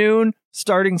begins at noon,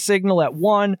 starting signal at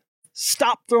 1.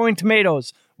 Stop throwing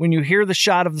tomatoes when you hear the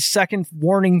shot of the second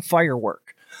warning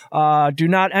firework. Do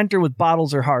not enter with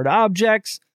bottles or hard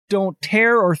objects. Don't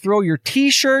tear or throw your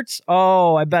t-shirts.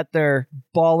 Oh, I bet they're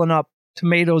balling up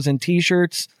tomatoes and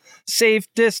t-shirts. Safe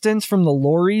distance from the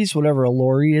lorries, whatever a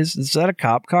lorry is. Is that a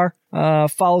cop car?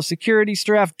 Follow security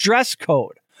staff. Dress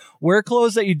code. Wear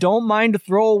clothes that you don't mind to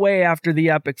throw away after the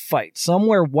epic fight. Some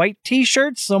wear white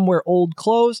t-shirts, some wear old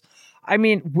clothes. I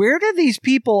mean, where do these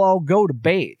people all go to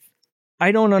bathe?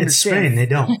 I don't understand. It's Spain, they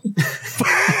don't.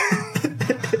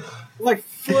 Like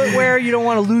footwear, you don't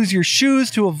want to lose your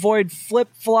shoes to avoid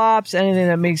flip-flops, anything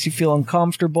that makes you feel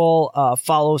uncomfortable.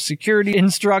 Follow security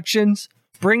instructions.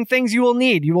 Bring things you will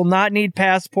need. You will not need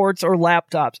passports or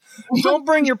laptops. Don't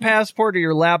bring your passport or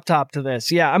your laptop to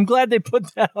this. Yeah, I'm glad they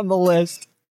put that on the list.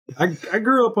 I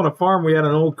grew up on a farm. We had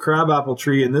an old crabapple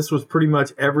tree, and this was pretty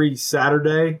much every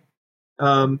Saturday.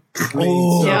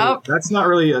 Yep. That's not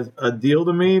really a deal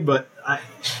to me, but I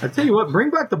tell you what, bring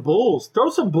back the bulls.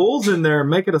 Throw some bulls in there and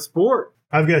make it a sport.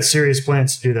 I've got serious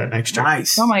plans to do that next year.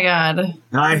 Nice. Oh my God.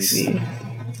 Nice.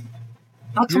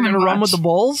 I'll come You're going to run with the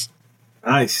bulls?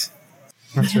 Nice.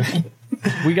 That's right.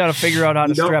 We got to figure out how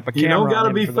to strap a camera. You don't got to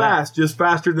on be him for fast, just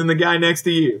faster than the guy next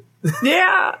to you.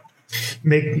 Yeah.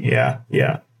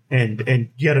 Yeah. And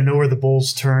you got to know where the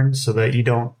bulls turn so that you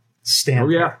don't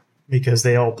stand there because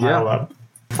they all pile up.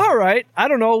 All right. I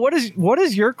don't know. What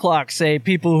does your clock say,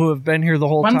 people who have been here the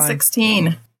whole time?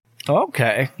 116.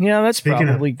 Okay. Yeah, that's Speaking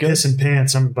probably of good. pissing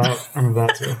pants, I'm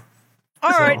about to. All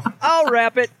right. I'll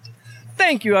wrap it.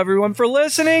 Thank you, everyone, for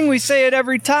listening. We say it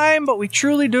every time, but we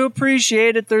truly do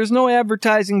appreciate it. There's no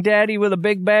advertising daddy with a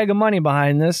big bag of money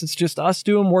behind this. It's just us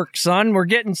doing work, son. We're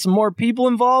getting some more people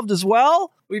involved as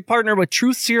well. We partner with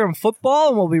Truth Serum Football,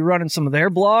 and we'll be running some of their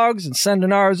blogs and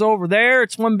sending ours over there.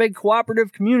 It's one big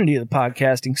cooperative community of the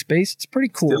podcasting space. It's pretty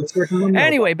cool.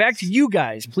 Anyway, back to you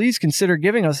guys. Please consider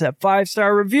giving us that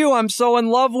 5-star review I'm so in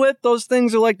love with. Those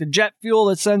things are like the jet fuel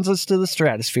that sends us to the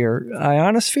stratosphere.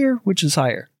 Ionosphere, which is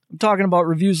higher. I'm talking about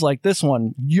reviews like this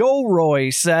one. Yo Roy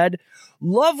said,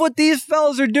 love what these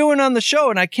fellas are doing on the show,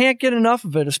 and I can't get enough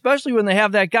of it, especially when they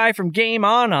have that guy from Game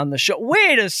On the show.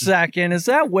 Wait a second. Is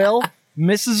that Will?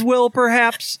 Mrs. Will,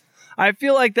 perhaps? I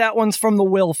feel like that one's from the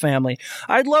Will family.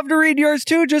 I'd love to read yours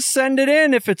too. Just send it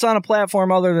in. If it's on a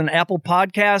platform other than Apple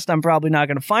Podcast, I'm probably not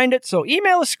going to find it. So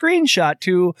email a screenshot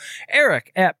to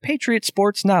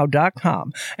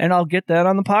eric@patriotsportsnow.com and I'll get that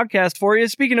on the podcast for you.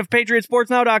 Speaking of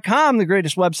patriotsportsnow.com, the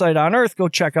greatest website on earth, go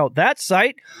check out that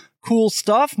site. Cool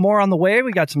stuff. More on the way.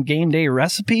 We got some game day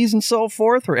recipes and so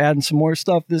forth. We're adding some more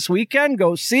stuff this weekend.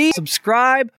 Go see,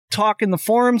 subscribe, talk in the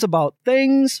forums about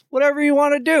things, whatever you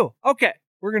want to do. Okay,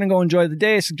 we're going to go enjoy the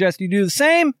day. I suggest you do the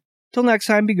same. Till next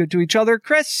time, be good to each other.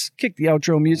 Chris, kick the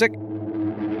outro music.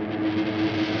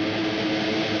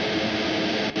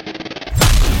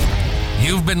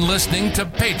 You've been listening to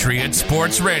Patriot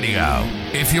Sports Radio.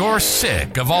 If you're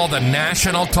sick of all the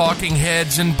national talking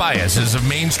heads and biases of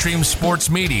mainstream sports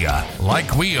media,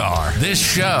 like we are, this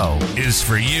show is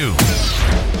for you.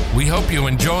 We hope you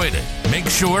enjoyed it. Make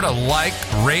sure to like,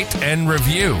 rate, and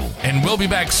review. And we'll be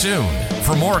back soon.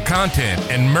 For more content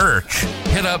and merch,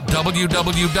 hit up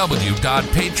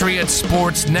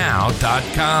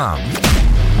www.patriotsportsnow.com.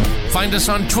 Find us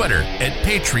on Twitter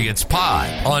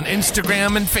 @PatriotsPod, on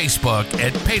Instagram and Facebook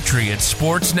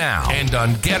 @PatriotSportsNow, and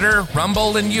on Getter,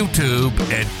 Rumble, and YouTube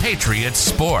 @Patriot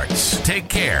Sports. Take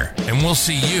care, and we'll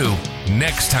see you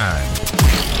next time.